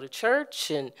had to go to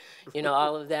church and, you know,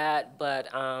 all of that. But,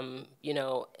 you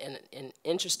know, and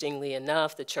interestingly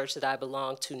enough, the church that I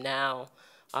belong to now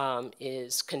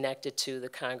is connected to the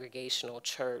Congregational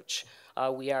Church.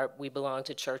 We belong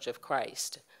to Church of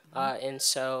Christ. And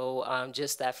so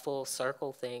just that full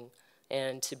circle thing,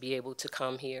 and to be able to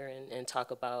come here and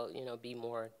talk about, you know, be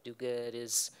more, do good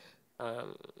is,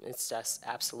 it's just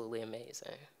absolutely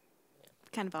amazing.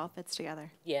 Kind of all fits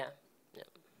together. Yeah. Yeah.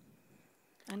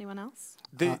 Anyone else?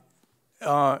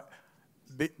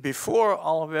 Before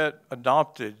Olivet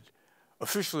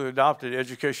officially adopted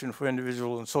education for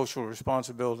individual and social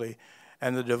responsibility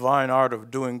and the divine art of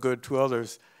doing good to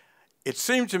others, it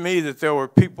seemed to me that there were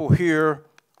people here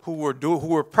who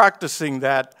were practicing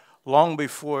that long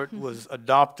before it was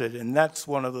adopted, and that's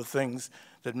one of the things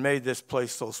that made this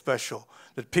place so special,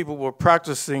 that people were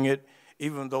practicing it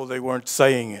even though they weren't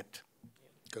saying it.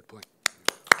 Good point.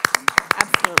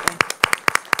 Absolutely.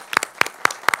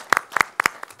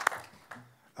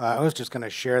 I was just going to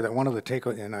share that one of the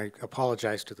takeaways, and I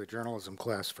apologize to the journalism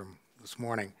class from this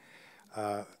morning.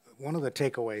 One of the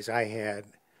takeaways I had,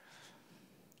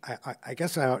 I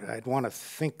guess I'd want to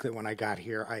think that when I got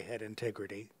here I had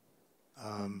integrity,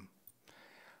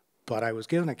 but I was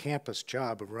given a campus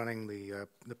job of running the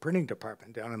printing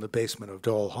department down in the basement of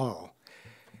Dole Hall.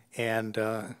 And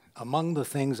among the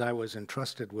things I was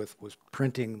entrusted with was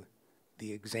printing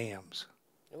the exams.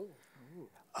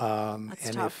 And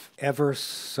tough. if ever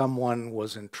someone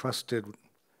was entrusted,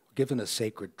 given a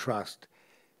sacred trust,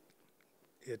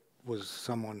 it was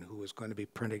someone who was going to be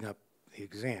printing up the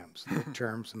exams, the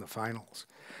terms and the finals.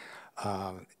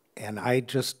 And I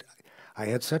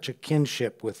had such a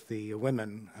kinship with the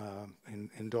women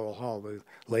in Dole Hall, the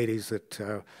ladies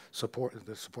that support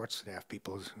the support staff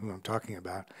people who I'm talking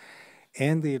about,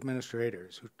 and the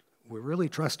administrators who were really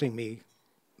trusting me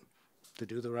to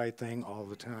do the right thing all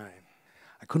the time.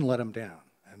 I couldn't let them down.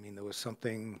 I mean, there was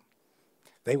something,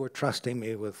 they were trusting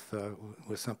me with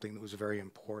something that was very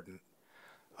important.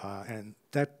 And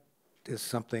that is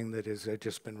something that has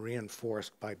just been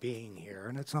reinforced by being here,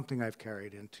 and it's something I've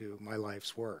carried into my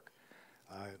life's work.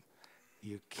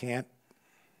 You can't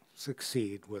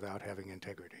succeed without having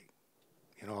integrity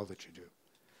in all that you do.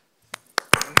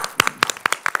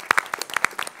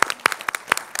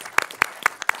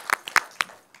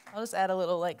 I'll just add a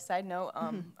little side note.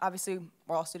 Obviously,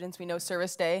 we're all students. We know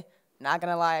Service Day. Not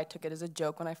gonna lie, I took it as a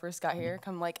joke when I first got here.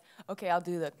 I'm like, okay, I'll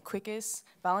do the quickest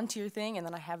volunteer thing, and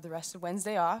then I have the rest of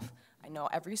Wednesday off. I know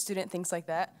every student thinks like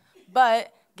that,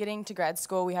 but getting to grad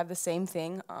school, we have the same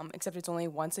thing, except it's only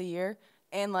once a year.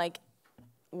 And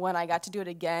when I got to do it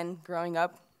again, growing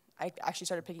up, I actually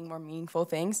started picking more meaningful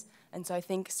things. And so I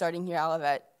think starting here at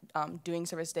Olivet, doing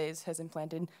Service Days has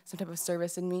implanted some type of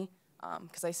service in me,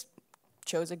 because I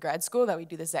chose a grad school that we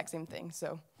do the exact same thing.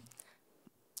 So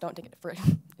don't take it for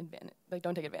advantage.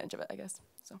 Don't take advantage of it, I guess.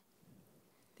 So,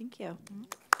 Thank you.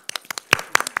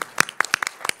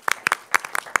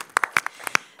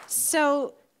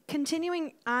 So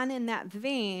continuing on in that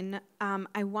vein,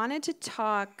 I wanted to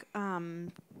talk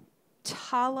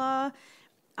TALA,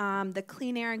 the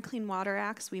Clean Air and Clean Water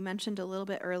Acts we mentioned a little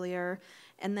bit earlier,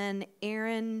 and then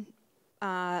Aaron,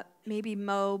 maybe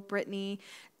Mo, Brittany,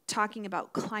 talking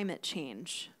about climate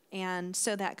change. And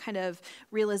so that kind of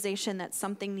realization that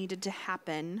something needed to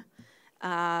happen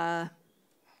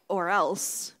or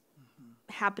else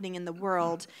happening in the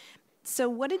world. So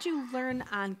what did you learn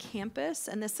on campus?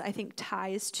 And this, I think,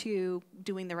 ties to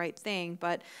doing the right thing.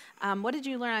 But what did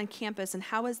you learn on campus, and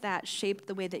how has that shaped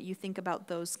the way that you think about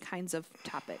those kinds of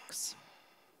topics?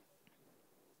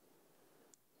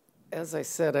 As I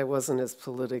said, I wasn't as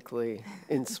politically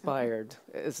inspired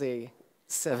as a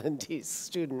 70s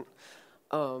student.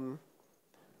 But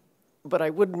I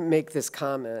would make this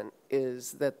comment,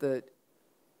 is that the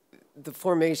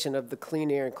formation of the Clean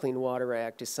Air and Clean Water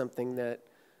Act is something that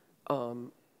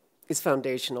is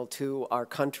foundational to our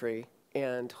country,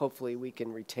 and hopefully we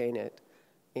can retain it.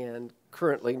 And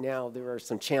currently now there are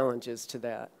some challenges to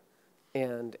that,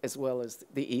 and as well as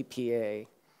the EPA.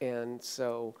 And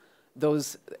so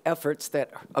those efforts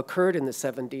that occurred in the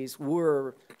 70s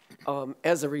were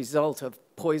as a result of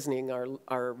poisoning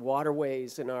our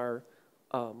waterways and our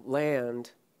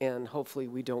land, and hopefully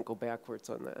we don't go backwards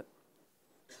on that.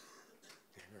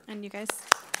 And you guys?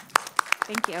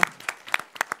 Thank you.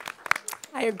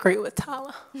 I agree with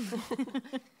Tala.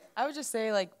 I would just say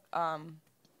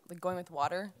going with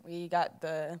water. We got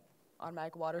the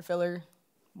automatic water filler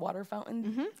water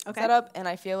fountain set up, and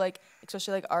I feel like,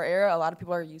 especially our era, a lot of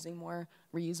people are using more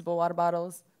reusable water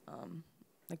bottles,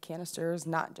 like canisters,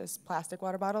 not just plastic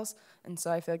water bottles. And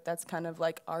so I feel like that's kind of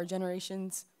our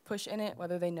generation's push in it,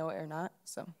 whether they know it or not.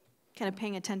 So Kind of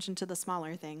paying attention to the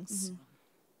smaller things.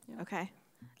 Yeah. Okay.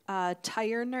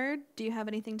 Tire nerd, do you have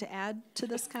anything to add to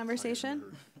this conversation?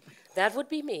 That would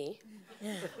be me.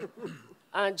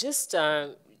 Just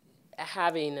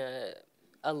having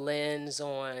a lens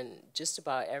on just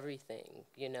about everything,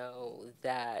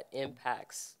 that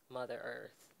impacts Mother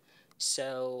Earth.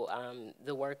 So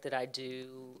the work that I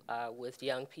do with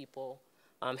young people,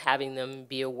 having them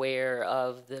be aware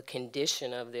of the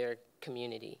condition of their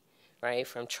community, right,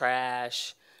 from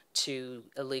trash to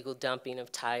illegal dumping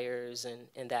of tires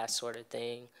and that sort of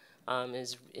thing,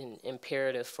 is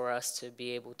imperative for us to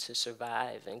be able to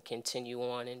survive and continue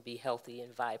on and be healthy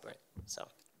and vibrant. So,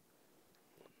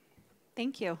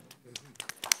 Thank you.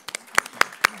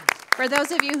 For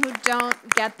those of you who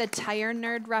don't get the tire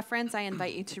nerd reference, I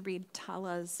invite you to read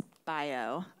Tala's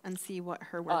bio and see what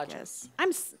her work is.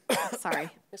 Sorry.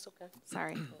 It's okay.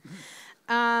 Sorry.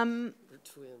 They're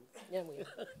twins. Yeah, we.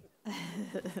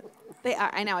 They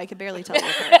are. I know. I could barely tell them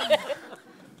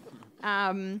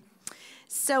apart.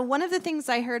 So one of the things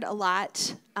I heard a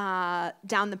lot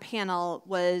down the panel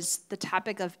was the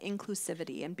topic of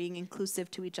inclusivity and being inclusive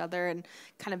to each other and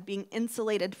kind of being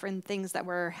insulated from things that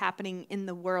were happening in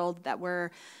the world that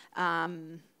were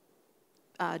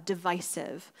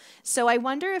divisive. So I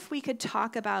wonder if we could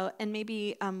talk about, and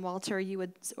maybe Walter, you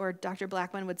would, or Dr.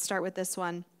 Blackman would start with this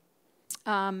one.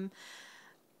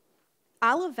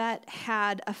 Olivet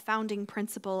had a founding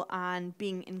principle on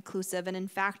being inclusive, and in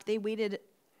fact, they waited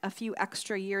a few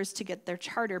extra years to get their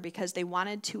charter because they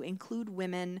wanted to include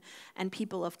women and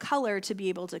people of color to be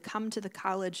able to come to the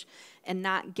college and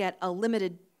not get a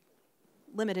limited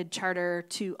charter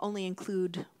to only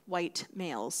include white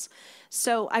males.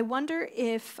 So I wonder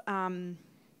if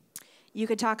you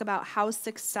could talk about how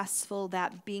successful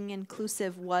that being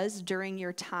inclusive was during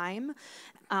your time,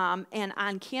 and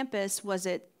on campus, was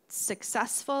it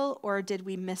successful or did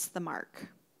we miss the mark?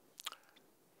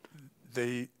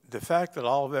 The fact that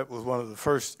Olivet was one of the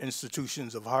first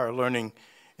institutions of higher learning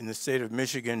in the state of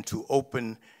Michigan to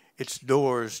open its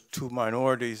doors to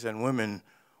minorities and women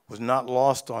was not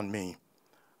lost on me.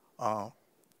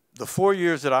 The 4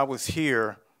 years that I was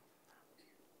here,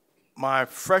 my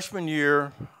freshman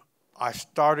year, I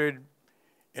started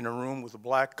in a room with a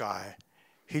black guy.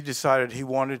 He decided he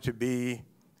wanted to be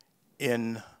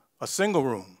in a single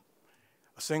room.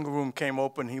 A single room came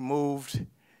open, he moved,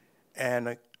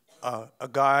 and a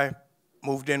guy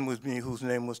moved in with me whose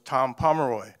name was Tom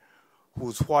Pomeroy, who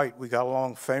was white. We got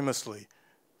along famously.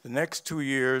 The next 2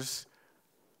 years,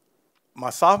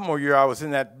 my sophomore year, I was in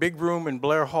that big room in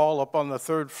Blair Hall up on the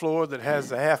 3rd floor that has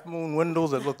the half-moon window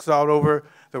that looks out over.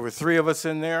 There were 3 of us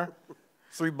in there,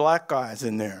 3 black guys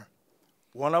in there.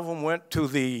 One of them went to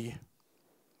the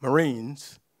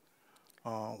Marines.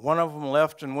 One of them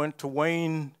left and went to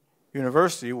Wayne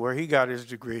University where he got his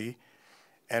degree.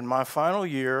 And my final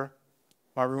year,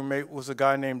 my roommate was a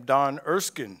guy named Don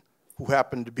Erskine, who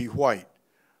happened to be white.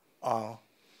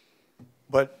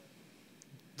 But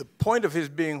the point of his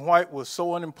being white was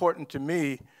so unimportant to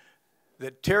me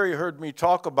that Terry heard me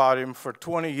talk about him for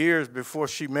 20 years before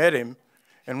she met him.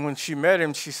 And when she met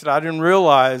him, she said, I didn't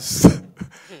realize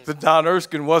that Don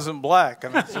Erskine wasn't black.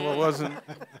 And I said, well,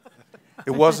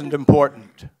 it wasn't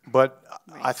important. But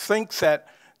I think that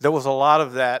there was a lot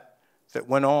of that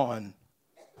went on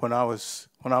when I was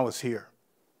here.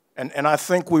 And I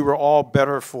think we were all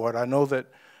better for it. I know that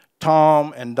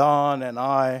Tom and Don and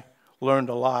I learned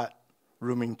a lot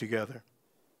rooming together.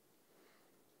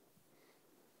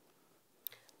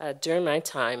 During my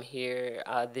time here,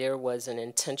 there was an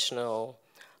intentional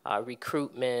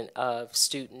recruitment of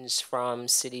students from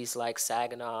cities like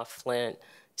Saginaw, Flint,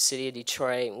 City of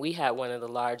Detroit. We had one of the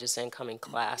largest incoming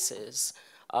classes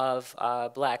of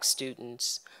black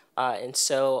students. And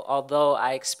so although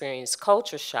I experienced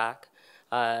culture shock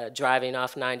driving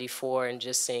off 94 and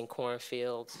just seeing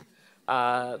cornfields,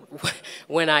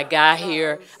 when I got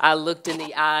here, I looked in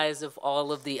the eyes of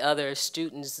all of the other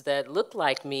students that looked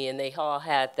like me, and they all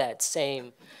had that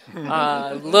same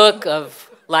look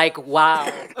of like,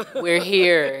 wow, we're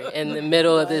here in the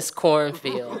middle of this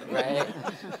cornfield, right?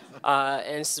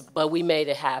 But we made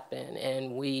it happen,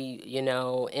 and we, you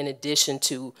know, in addition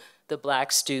to the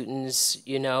black students,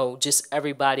 you know, just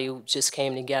everybody just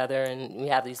came together, and we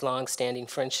have these long-standing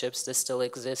friendships that still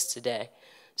exist today.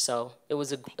 So it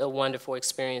was a wonderful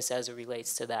experience as it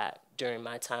relates to that during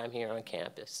my time here on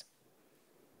campus.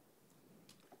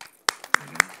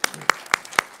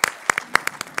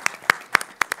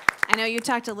 I know you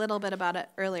talked a little bit about it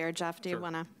earlier, Jeff. Do you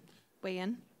want to weigh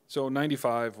in? So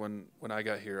 95, when I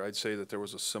got here, I'd say that there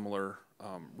was a similar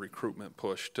recruitment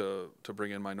push to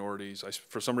bring in minorities.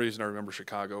 For some reason, I remember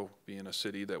Chicago being a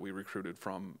city that we recruited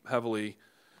from heavily.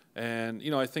 And,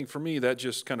 you know, I think for me, that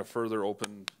just kind of further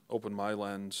opened my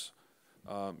lens.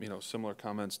 You know, similar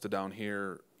comments to down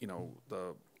here,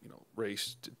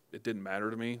 race, it didn't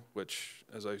matter to me, which,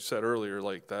 as I said earlier,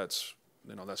 like that's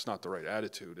not the right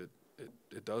attitude.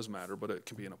 It does matter, but it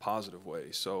can be in a positive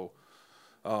way. So,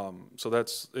 so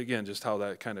that's, again, just how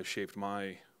that kind of shaped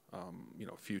my,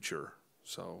 future.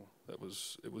 So it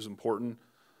was important.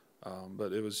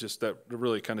 But it was just that it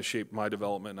really kind of shaped my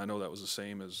development. And I know that was the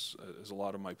same as a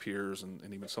lot of my peers and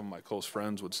even some of my close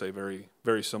friends would say very,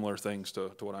 very similar things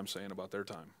to what I'm saying about their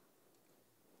time.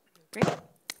 Great.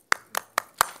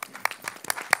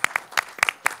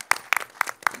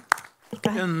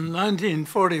 In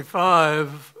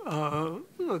 1945,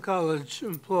 the college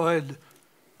employed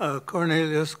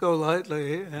Cornelius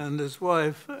Golightly and his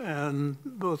wife, and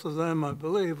both of them, I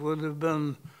believe, would have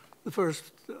been the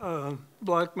first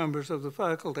black members of the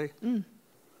faculty.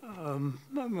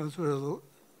 That was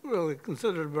really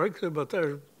considered a breakthrough, but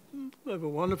they were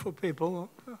wonderful people.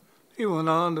 He went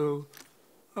on to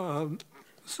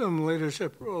assume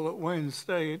leadership role at Wayne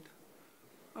State.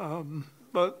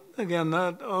 But again,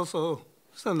 that also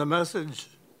sent a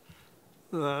message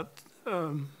that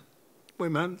we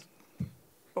meant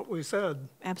what we said.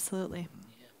 Absolutely.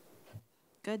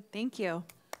 Good, thank you.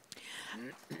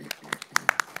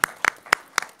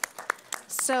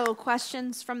 So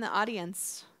questions from the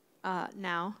audience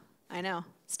now. I know,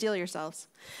 steel yourselves.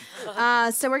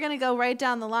 So we're gonna go right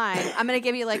down the line. I'm gonna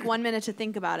give you like 1 minute to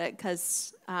think about it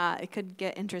because it could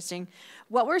get interesting.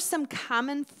 What were some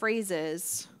common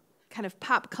phrases, kind of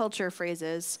pop culture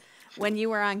phrases, when you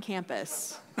were on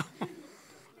campus?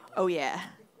 Oh yeah.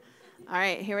 All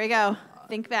right, here we go.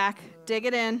 Think back, dig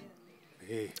it in.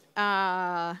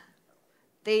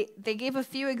 They gave a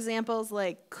few examples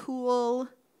like cool,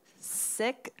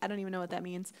 sick. I don't even know what that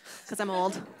means because I'm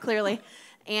old, clearly,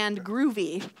 and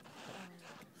groovy.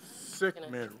 Sick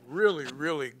meant really,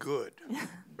 really good.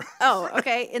 Oh,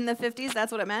 okay. In the 50s,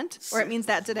 that's what it meant, or it means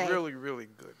that today, Really, really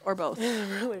good. or both. Really,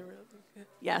 really good.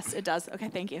 Yes, it does. Okay,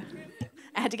 thank you.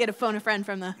 I had to get a phone a friend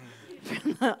from the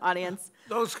audience.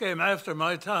 Those came after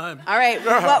my time. All right,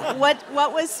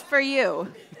 what was for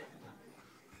you?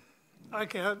 I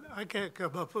can't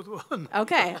come up with one.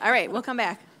 Okay, all right, we'll come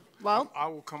back. Well, I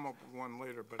will come up with one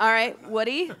later. But all right,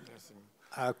 Woody.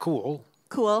 Cool.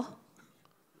 Cool.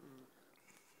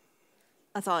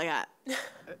 That's all I got.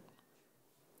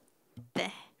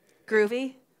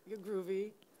 Groovy. You're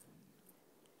groovy.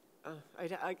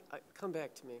 I come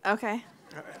back to me. Okay.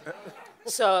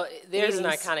 So there's an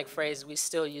 80s. iconic phrase. We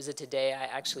still use it today. I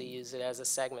actually use it as a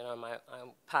segment on my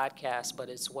podcast, but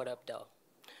it's "What up, though?"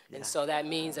 And so that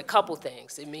means a couple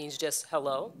things. It means just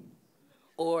hello,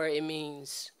 or it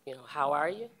means, how are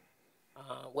you?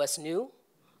 What's new?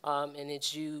 And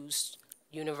it's used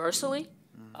universally.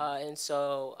 And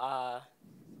so,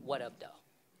 what up, though?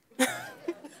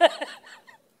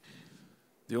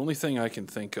 The only thing I can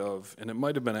think of, and it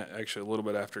might have been actually a little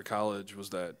bit after college,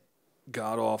 was that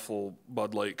god-awful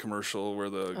Bud Light commercial where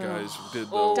the guys did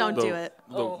the... Don't the, do it.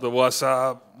 The what's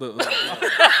up.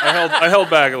 I held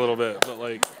back a little bit, but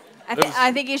like...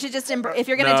 I think you should just if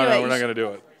you're gonna No, do it. we're not going to do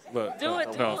it. But, Do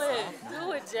it, no.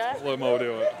 do it, Jack. Let Mo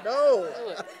do it. No.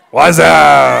 What's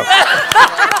up?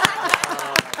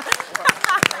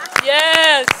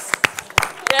 Yes.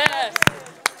 Yes.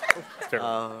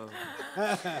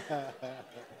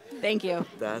 Thank you.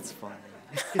 That's funny.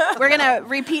 We're gonna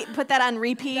put that on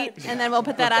repeat, and then we'll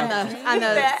put that on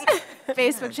the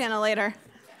Facebook channel later.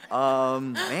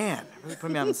 Man, really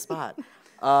put me on the spot.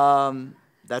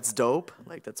 That's dope.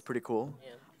 Like, that's pretty cool.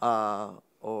 Yeah.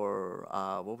 Or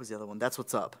what was the other one? That's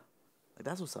what's up. Like,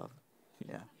 that's what's up.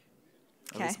 Yeah.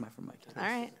 Okay. At least from my kids. All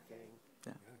right.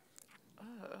 Yeah.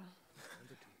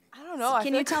 I don't know. I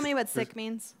Can feel you tell me what sick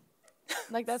means?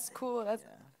 like that's cool. That's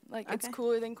like it's Okay.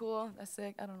 cooler than cool. That's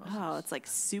sick. I don't know. Oh, it's like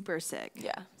super sick.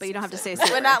 Yeah. But you don't have to say But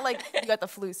super. not like you got the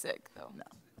flu sick though. No.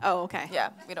 Oh, okay. Yeah,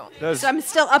 we don't. So I'm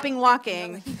still upping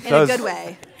walking in a good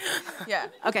way. Yeah.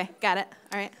 Okay, got it.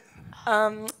 All right.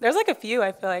 There's like a few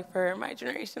I feel like for my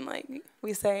generation, like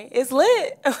we say it's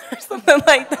lit or something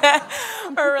like that,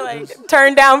 or we're like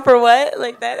turn down for what,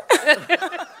 like that.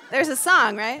 There's a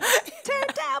song, right? Turn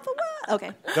down for what?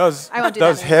 Okay. Does I won't do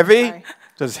that anymore. heavy Sorry.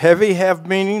 does heavy have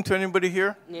meaning to anybody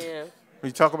here? Yeah. When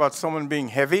you talk about someone being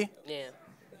heavy, Yeah.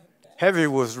 heavy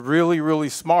was really, really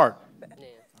smart.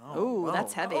 Yeah. Ooh,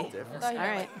 that's heavy. All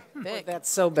right. Thick. That's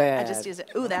so bad. I just used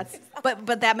it. Ooh, that's.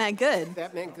 But that meant good.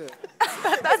 That meant good.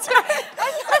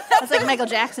 That's like Michael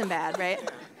Jackson bad, right?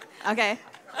 Okay.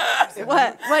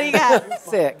 What do you got?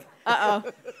 Sick.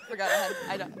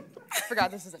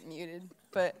 Forgot this isn't muted.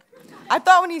 But I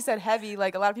thought when he said heavy,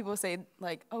 like a lot of people say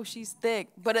like, oh, she's thick,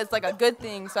 but it's like a good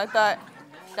thing. So I thought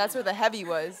that's where the heavy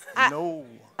was. No.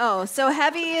 Oh, so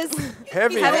heavy is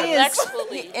Heavy. heavy is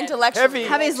Intellectually. Intellectually.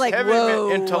 Heavy's like, heavy meant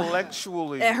whoa.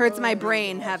 intellectually. It hurts my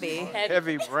brain. Heavy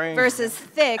Heavy brain. versus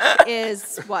thick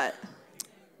is what?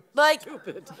 Like,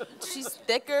 she's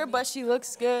thicker, but she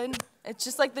looks good. It's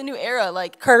just like the new era.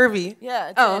 Like, Curvy. yeah.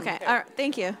 It's Oh, in. okay. All right.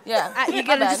 Thank you. Yeah. You My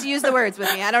gotta bad. just use the words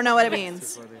with me. I don't know what it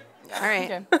means. All right.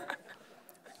 Okay.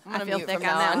 I'm I gonna feel mute thick from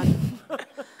on now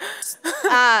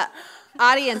that one.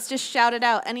 Audience, just shout it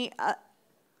out. Any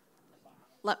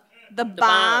the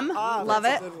bomb. Love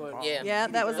it. Yeah. Yeah,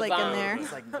 that was like in bomb. there.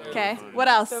 Okay. What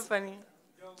else? So funny.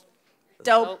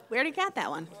 Dope. We already got that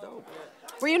one.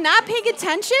 Were you not paying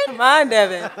attention? Come on,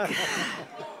 Devin.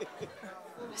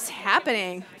 What's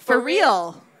happening? For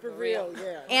real. For real,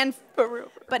 yeah. And for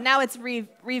real. But now it's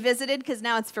revisited because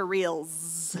now it's for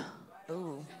reals.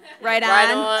 Ooh. Right on.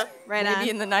 Right on. Right on. Maybe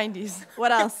in the 90s.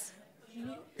 What else?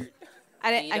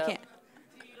 I Teed up. can't.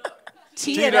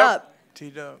 Tee it up.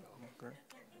 Teed up. Okay.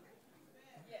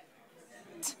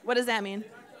 What does that mean?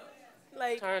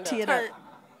 Like, Turned Tee up. it up.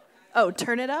 Oh,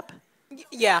 turn it up?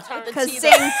 yeah. Because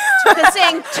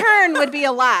saying turn would be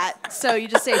a lot, so you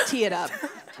just say tee it up.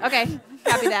 Okay,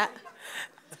 copy that.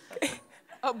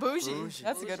 Oh, bougie.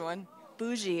 That's a good one.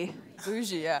 Bougie.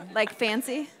 Bougie, yeah. Like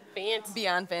fancy? Fancy.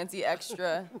 Beyond fancy,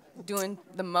 extra, doing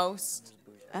the most.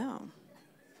 Oh.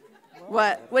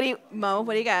 What do you, Mo,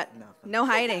 what do you got? No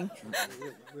hiding.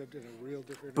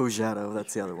 Bougetto,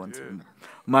 that's the other one too.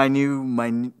 My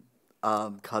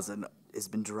cousin has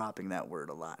been dropping that word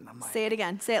a lot, and I'm like, Say it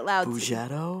again. Say it loud.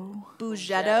 Bougetto?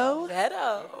 Bougetto?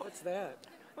 Beto. What's that?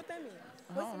 What that mean?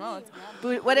 I don't know.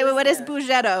 It's What is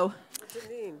bougetto? What's it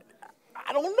mean?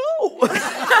 I don't know.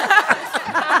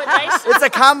 Combination. It's a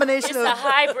combination It's of a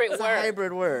hybrid it's a word.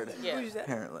 hybrid word. Yeah.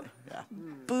 Apparently, yeah.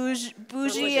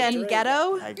 Bougie and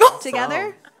ghetto I guess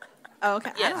together? Oh,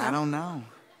 okay. Yes. I don't know.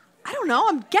 I don't know.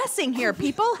 I'm guessing here,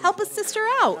 people. Help a sister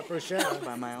out.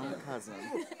 By my own cousin.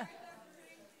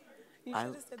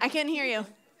 I can't hear you.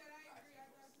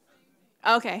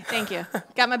 Okay, thank you.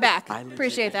 Got my back.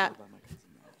 Appreciate that.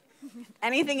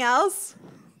 Anything else?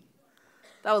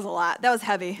 That was a lot. That was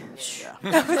heavy.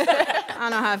 I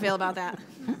don't know how I feel about that.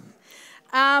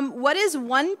 What is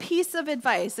one piece of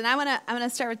advice? And I'm gonna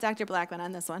start with Dr. Blackman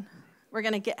on this one. We're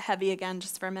gonna get heavy again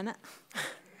just for a minute.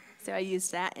 So I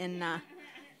used that in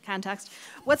context.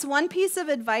 What's one piece of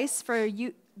advice for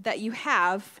you that you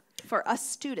have for us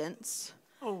students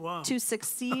Oh, wow. to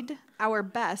succeed our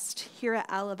best here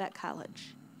at Olivet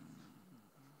College?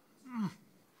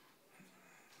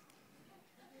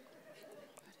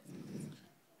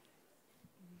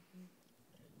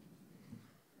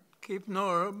 Keep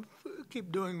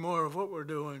doing more of what we're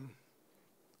doing.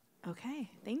 Okay,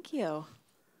 thank you.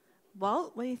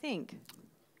 Walt, what do you think?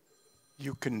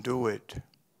 You can do it.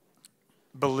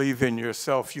 Believe in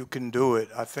yourself, you can do it.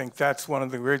 I think that's one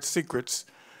of the great secrets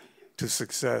to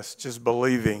success, just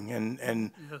believing.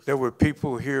 And there were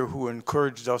people here who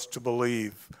encouraged us to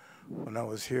believe when I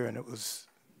was here, and it was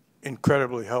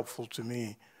incredibly helpful to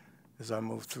me as I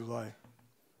moved through life.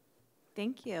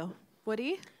 Thank you.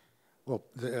 Woody? Well,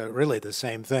 really the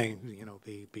same thing,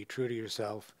 be true to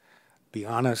yourself, be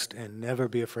honest, and never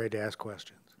be afraid to ask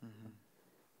questions.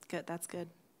 Good, that's good.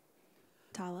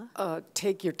 Tala?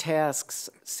 Take your tasks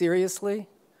seriously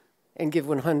and give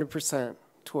 100%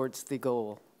 towards the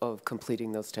goal of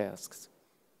completing those tasks.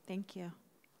 Thank you.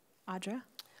 Audra?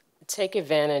 Take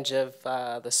advantage of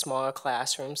the smaller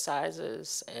classroom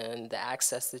sizes and the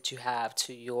access that you have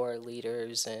to your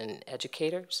leaders and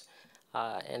educators.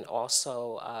 And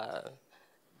also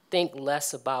think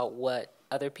less about what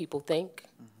other people think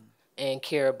and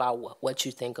care about what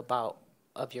you think about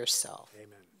of yourself.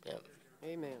 Amen. Yep.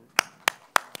 Amen.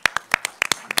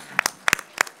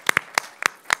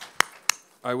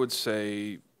 I would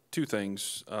say two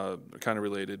things, kind of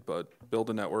related, but build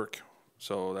a network.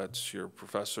 So that's your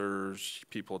professors,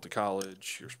 people at the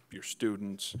college, your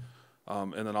students,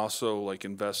 and then also like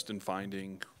invest in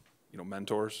finding,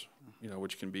 mentors,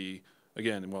 which can be,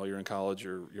 again, while you're in college,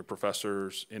 your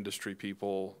professors, industry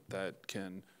people that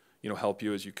can, help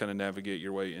you as you kind of navigate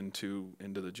your way into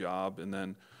the job. And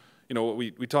then, what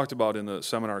we talked about in the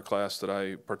seminar class that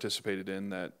I participated in,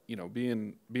 that,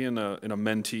 being in a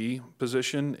mentee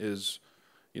position is,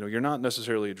 you're not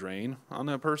necessarily a drain on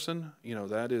that person.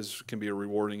 That can be a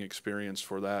rewarding experience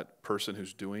for that person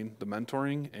who's doing the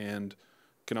mentoring, and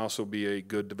can also be a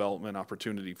good development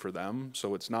opportunity for them.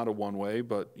 So it's not a one-way,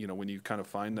 but, when you kind of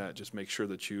find that, just make sure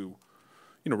that you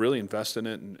really invest in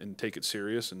it and take it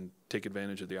serious and take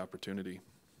advantage of the opportunity.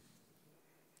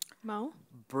 Mo?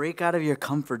 Break out of your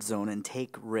comfort zone and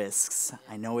take risks.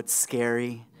 I know it's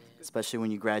scary, especially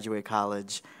when you graduate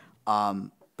college,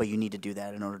 but you need to do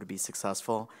that in order to be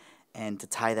successful. And to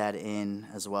tie that in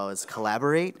as well as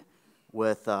collaborate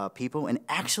with people and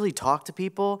actually talk to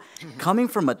people. Coming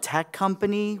from a tech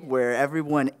company where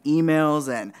everyone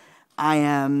emails and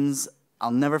IMs,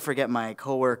 I'll never forget my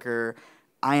coworker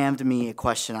IM'd me a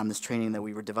question on this training that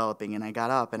we were developing, and I got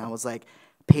up and I was like,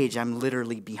 Paige, I'm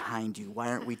literally behind you. Why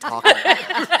aren't we talking?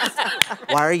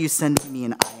 Why are you sending me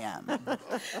an IM?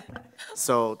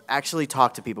 So actually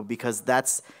talk to people, because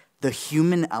that's the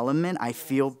human element I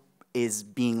feel is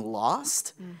being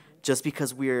lost just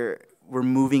because we're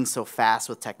moving so fast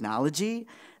with technology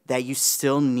that you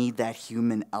still need that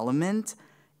human element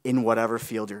in whatever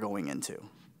field you're going into.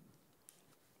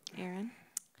 Aaron?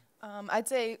 I'd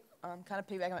say, kind of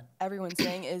piggyback on what everyone's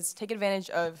saying, is take advantage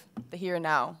of the here and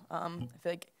now. I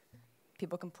feel like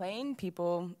people complain,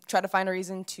 people try to find a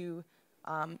reason to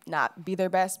not be their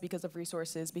best because of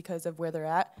resources, because of where they're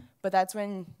at. But that's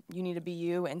when you need to be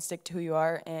you and stick to who you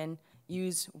are and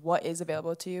use what is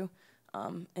available to you.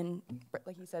 And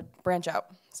like you said, branch out.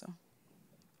 So.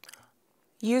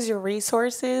 Use your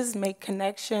resources, make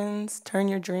connections, turn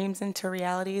your dreams into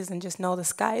realities, and just know the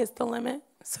sky is the limit.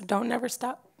 So don't never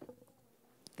stop.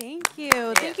 Thank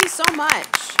you. Thank you so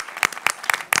much.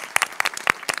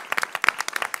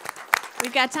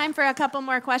 We've got time for a couple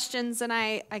more questions, and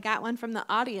I got one from the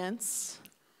audience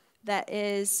that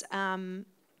is, we're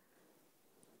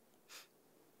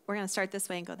going to start this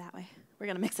way and go that way. We're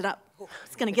going to mix it up.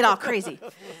 It's going to get all crazy.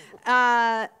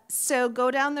 So go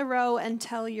down the row and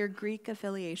tell your Greek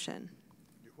affiliation.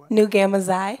 Nu Gamma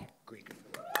Xi. Greek.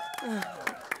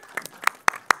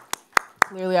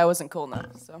 Clearly I wasn't cool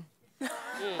enough, so.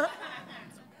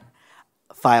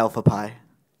 Phi Alpha Pi.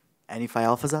 Any Phi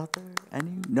Alphas out there?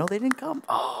 Any? No, they didn't come?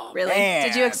 Oh, Really? man.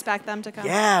 Did you expect them to come?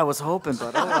 Yeah, I was hoping,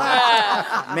 but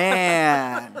oh,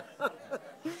 man.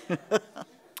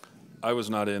 I was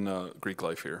not in Greek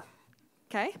life here.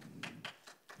 Okay.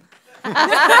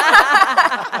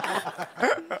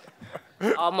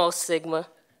 Almost Sigma.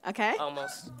 Okay.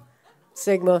 Almost.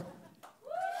 Sigma.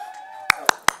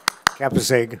 Kappa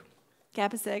Sig.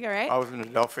 Kappa Sig, all right. I was in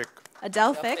Adelphic.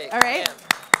 Adelphic, all right. Yeah.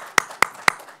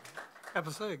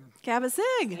 Kappa Sig. Kappa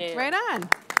Sig, Yeah. right on.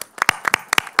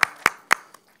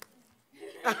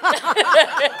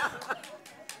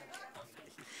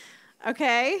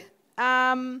 Okay.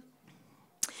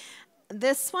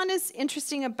 This one is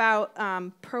interesting about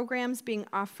programs being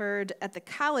offered at the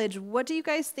college. What do you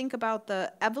guys think about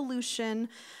the evolution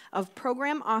of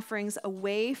program offerings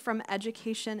away from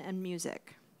education and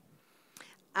music?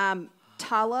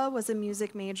 Tala was a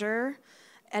music major.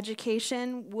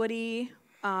 Education, Woody,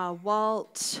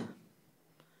 Walt,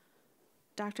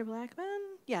 Dr. Blackman?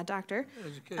 Yeah, doctor.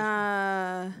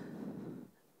 Education.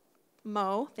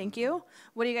 Mo, thank you.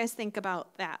 What do you guys think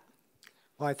about that?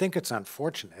 Well, I think it's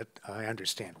unfortunate. I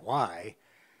understand why,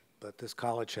 but this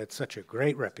college had such a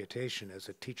great reputation as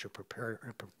a teacher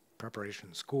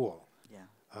preparation school.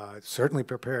 Yeah. It certainly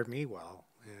prepared me well,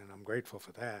 and I'm grateful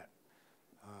for that.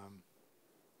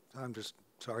 I'm just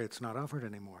sorry it's not offered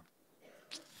anymore.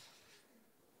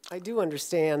 I do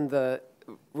understand the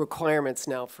requirements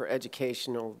now for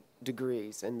educational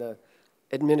degrees and the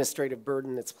administrative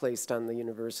burden that's placed on the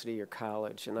university or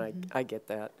college, and I get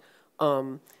that.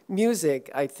 Music,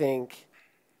 I think,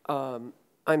 I'm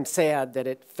sad that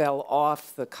it fell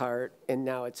off the cart and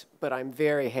now but I'm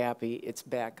very happy it's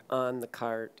back on the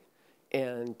cart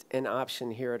and an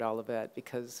option here at Olivet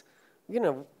because, you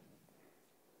know,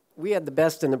 we had the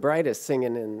best and the brightest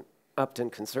singing in Upton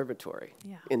Conservatory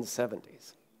in the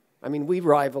 70s. I mean, we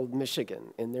rivaled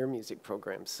Michigan in their music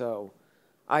program, so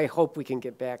I hope we can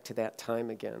get back to that time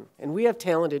again. And we have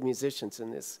talented musicians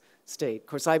in this state. Of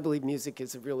course, I believe music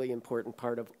is a really important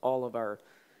part of all of our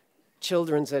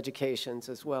children's educations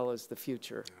as well as the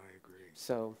future. I agree.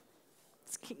 So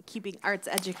It's keeping arts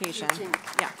education.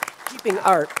 Yeah, keeping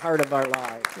art part of our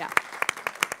lives. yeah.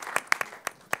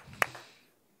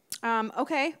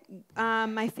 Okay,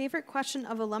 my favorite question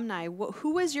of alumni.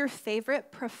 Who was your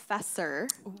favorite professor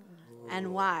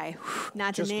and why?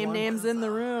 Not to Just name one? names in the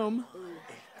room.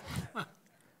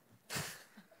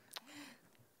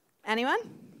 Anyone?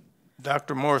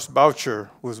 Dr. Morris Boucher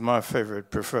was my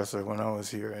favorite professor when I was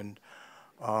here. And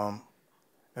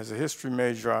as a history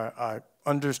major, I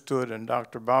understood, and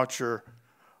Dr. Boucher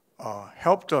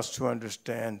helped us to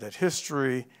understand that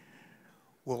history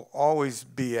will always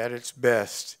be at its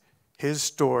best his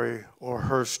story or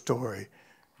her story,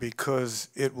 because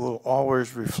it will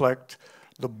always reflect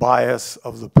the bias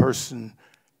of the person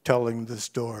telling the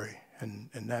story. And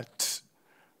that's,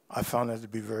 I found that to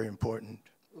be very important.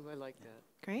 Ooh, I like that.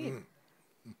 Great.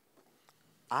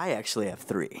 I actually have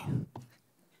three,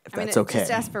 if I mean, that's okay.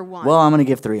 just ask for one. Well, I'm going to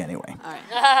give three anyway. All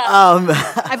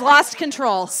right. I've lost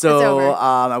control. It's So over.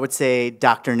 I would say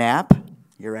Dr. Knapp.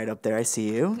 You're right up there. I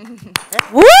see you.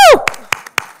 Woo!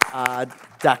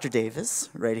 Dr. Davis,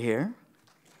 right here.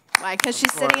 Why? Because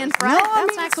she's sitting in front? No, I That's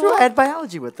mean, not it's cool. true. I had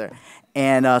biology with her.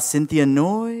 And Cynthia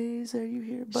Noyes, are you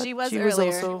here? But She was was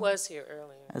earlier. also Was here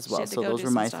earlier. as She well. had to So go those do were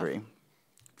some my stuff. three,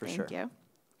 for Thank sure. you.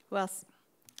 Who else?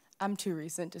 I'm too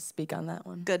recent to speak on that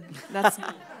one. Good. That's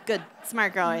good.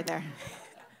 Smart girl right there.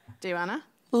 Do you wanna?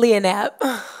 Leonap.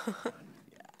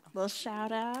 Little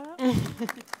shout out.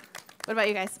 What about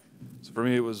you guys? So for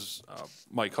me, it was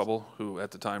Mike Hubble, who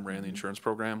at the time ran the insurance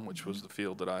program, which was the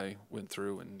field that I went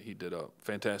through, and he did a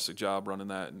fantastic job running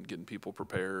that and getting people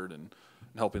prepared and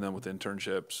helping them with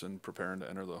internships and preparing to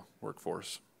enter the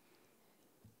workforce.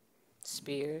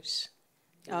 Spears.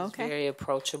 He Oh, was okay. very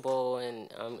approachable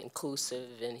and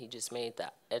inclusive, and he just made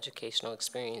the educational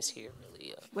experience here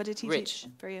really What did he rich.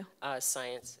 teach for you?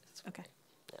 Science. Okay.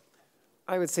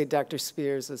 I would say Dr.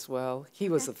 Spears as well. He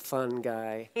was a fun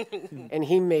guy, and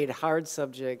he made hard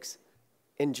subjects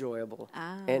enjoyable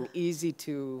and easy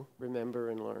to remember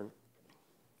and learn.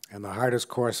 And the hardest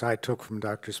course I took from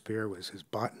Dr. Spear was his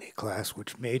botany class,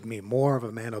 which made me more of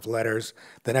a man of letters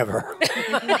than ever.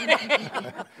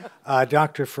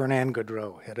 Dr. Fernand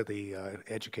Gaudreau, head of the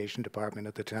education department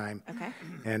at the time, Okay.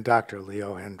 and Dr.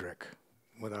 Leo Hendrick,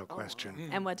 without question.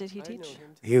 And what did he teach?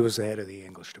 He was the head of the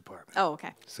English department. Oh,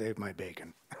 okay. Saved my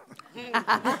bacon.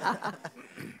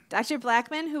 Dr.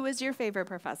 Blackman, who was your favorite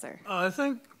professor? I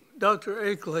think Dr.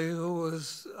 Akeley,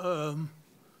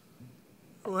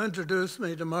 who introduced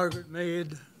me to Margaret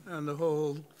Mead and the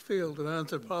whole field of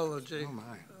anthropology, Oh,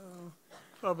 my.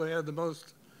 probably had the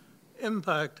most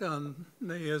impact on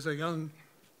me as a younger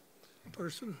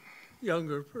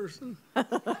person.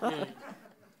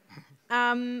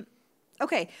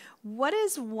 Okay, what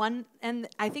is one, and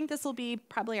I think this will be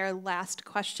probably our last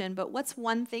question, but what's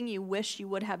one thing you wish you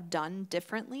would have done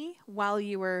differently while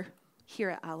you were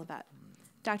here at Olivet?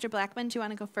 Dr. Blackman, do you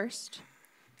want to go first?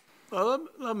 Well,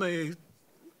 let me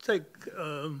take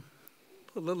a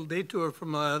little detour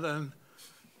from that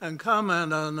and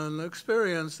comment on an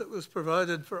experience that was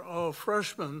provided for all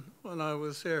freshmen when I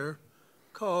was here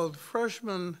called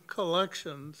Freshman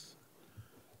Collections.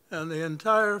 And the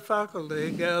entire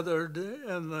faculty gathered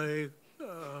in the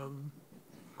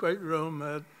great room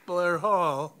at Blair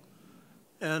Hall,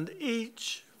 and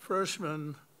each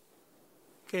freshman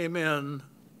came in,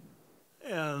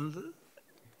 and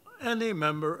any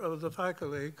member of the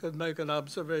faculty could make an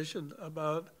observation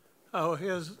about how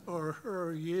his or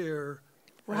her year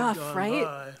had Rough, gone right?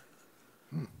 by.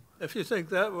 If you think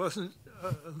that wasn't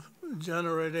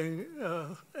generating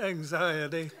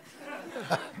anxiety,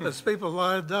 as people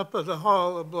lined up at the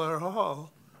hall of Blair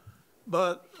Hall.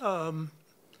 But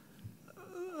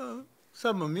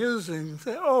some amusing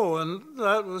thing, and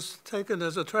that was taken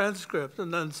as a transcript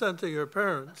and then sent to your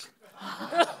parents.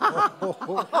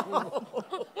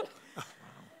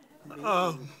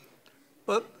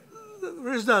 But the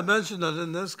reason I mention it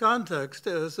in this context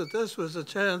is that this was a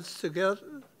chance to get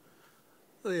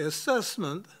the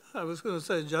assessment, I was going to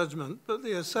say judgment, but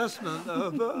the assessment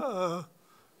of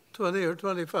 20 or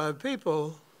 25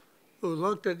 people who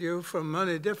looked at you from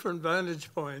many different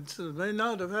vantage points and may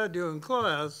not have had you in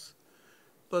class,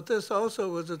 but this also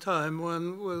was a time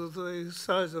when, with the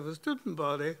size of a student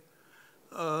body,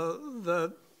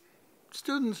 that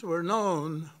students were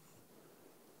known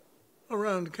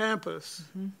around campus,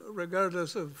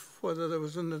 regardless of whether there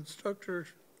was an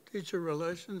instructor-teacher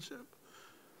relationship.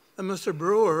 And Mr.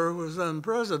 Brewer, who was then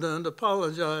president,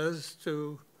 apologized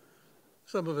to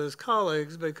some of his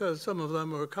colleagues because some of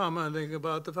them were commenting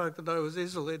about the fact that I was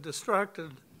easily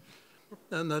distracted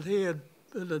and that he had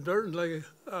inadvertently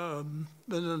been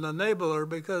an enabler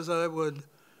because I would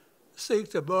seek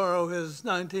to borrow his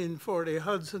 1940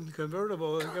 Hudson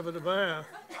convertible and give it a bath.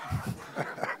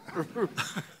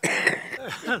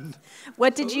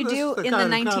 What did you do in the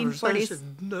 1940s?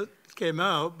 Conversation that came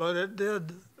out, but it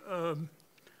did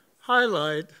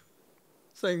highlight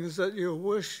things that you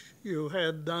wish you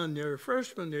had done your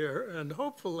freshman year and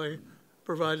hopefully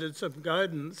provided some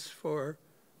guidance for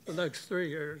the next 3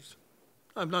 years.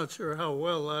 I'm not sure how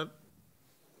well that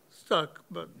stuck,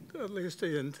 but at least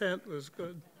the intent was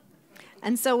good.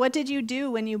 And so what did you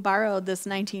do when you borrowed this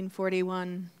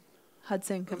 1941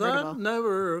 Hudson convertible? That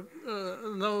never,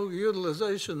 no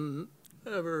utilization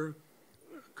ever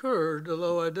occurred,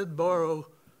 although I did borrow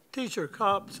Teacher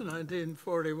Kopp's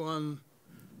 1941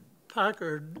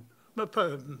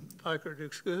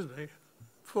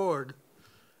 Ford,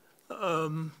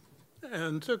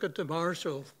 and took it to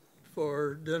Marshall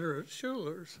for dinner at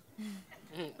Schuler's.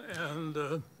 And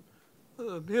the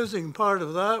amusing part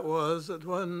of that was that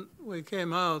when we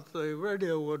came out, the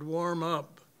radio would warm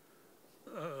up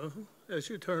as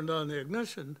you turned on the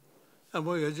ignition, and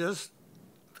we had just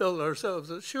filled ourselves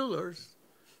at Schuler's,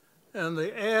 and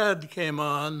the ad came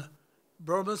on,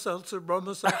 Broma Seltzer,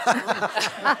 Broma Seltzer.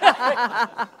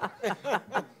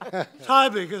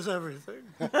 Timing is everything.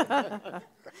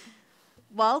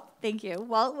 Walt, thank you.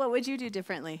 Walt, what would you do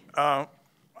differently?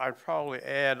 I'd probably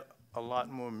add a lot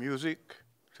more music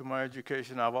to my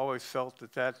education. I've always felt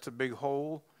that that's a big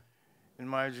hole in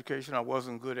my education. I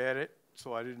wasn't good at it.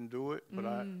 so I didn't do it. But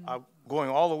I going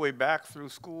all the way back through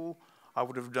school, I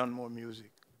would have done more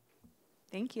music.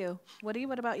 Thank you. Woody,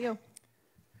 what about you?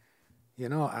 You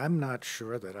know, I'm not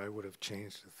sure that I would have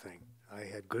changed a thing. I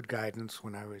had good guidance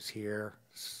when I was here,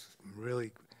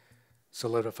 really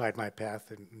solidified my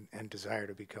path and desire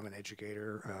to become an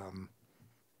educator.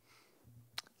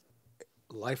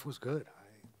 Life was good.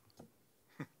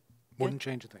 I wouldn't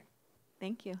change a thing.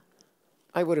 Thank you.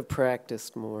 I would have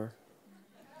practiced more.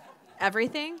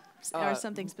 Everything or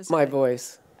something specific? My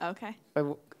voice. Okay.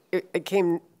 It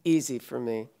came easy for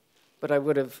me, but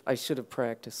I should have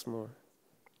practiced more.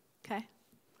 Okay.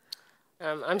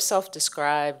 I'm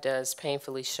self-described as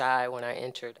painfully shy when I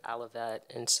entered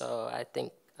Olivet, and so I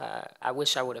think I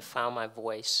wish I would have found my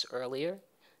voice earlier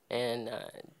and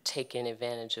taken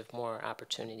advantage of more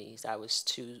opportunities. I was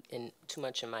too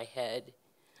much in my head,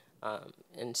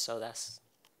 and so that's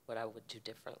what I would do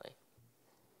differently.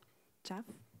 Jeff?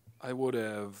 I would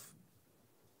have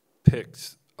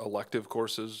picked elective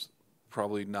courses,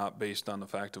 probably not based on the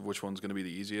fact of which one's going to be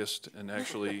the easiest, and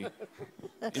actually,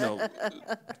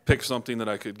 pick something that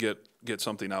I could get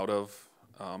something out of.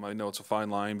 I know it's a fine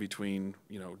line between,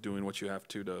 doing what you have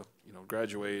to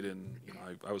graduate, and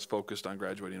I was focused on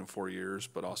graduating in 4 years,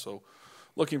 but also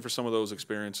looking for some of those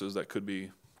experiences that could be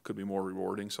more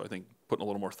rewarding. So I think putting a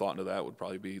little more thought into that would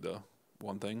probably be the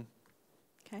one thing.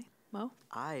 Okay. Mo?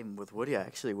 I'm with Woody. I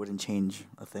actually wouldn't change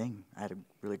a thing. I had a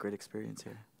really great experience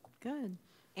here. Good.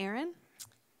 Aaron?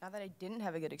 Not that I didn't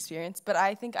have a good experience, but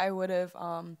I think I would have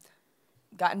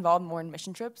got involved more in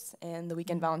mission trips and the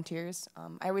weekend volunteers.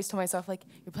 I always told myself, like,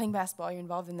 you're playing basketball, you're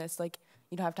involved in this, like,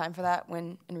 you don't have time for that,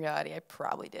 when in reality I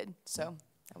probably did. So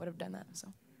I would have done that.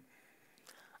 So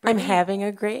I'm having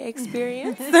a great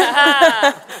experience.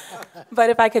 But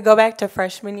if I could go back to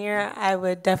freshman year, I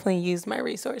would definitely use my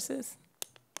resources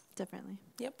Differently.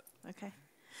 Yep. Okay.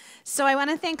 So I want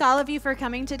to thank all of you for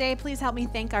coming today. Please help me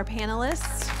thank our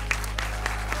panelists.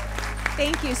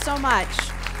 Thank you so much.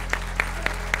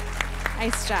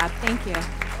 Nice job. Thank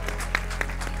you.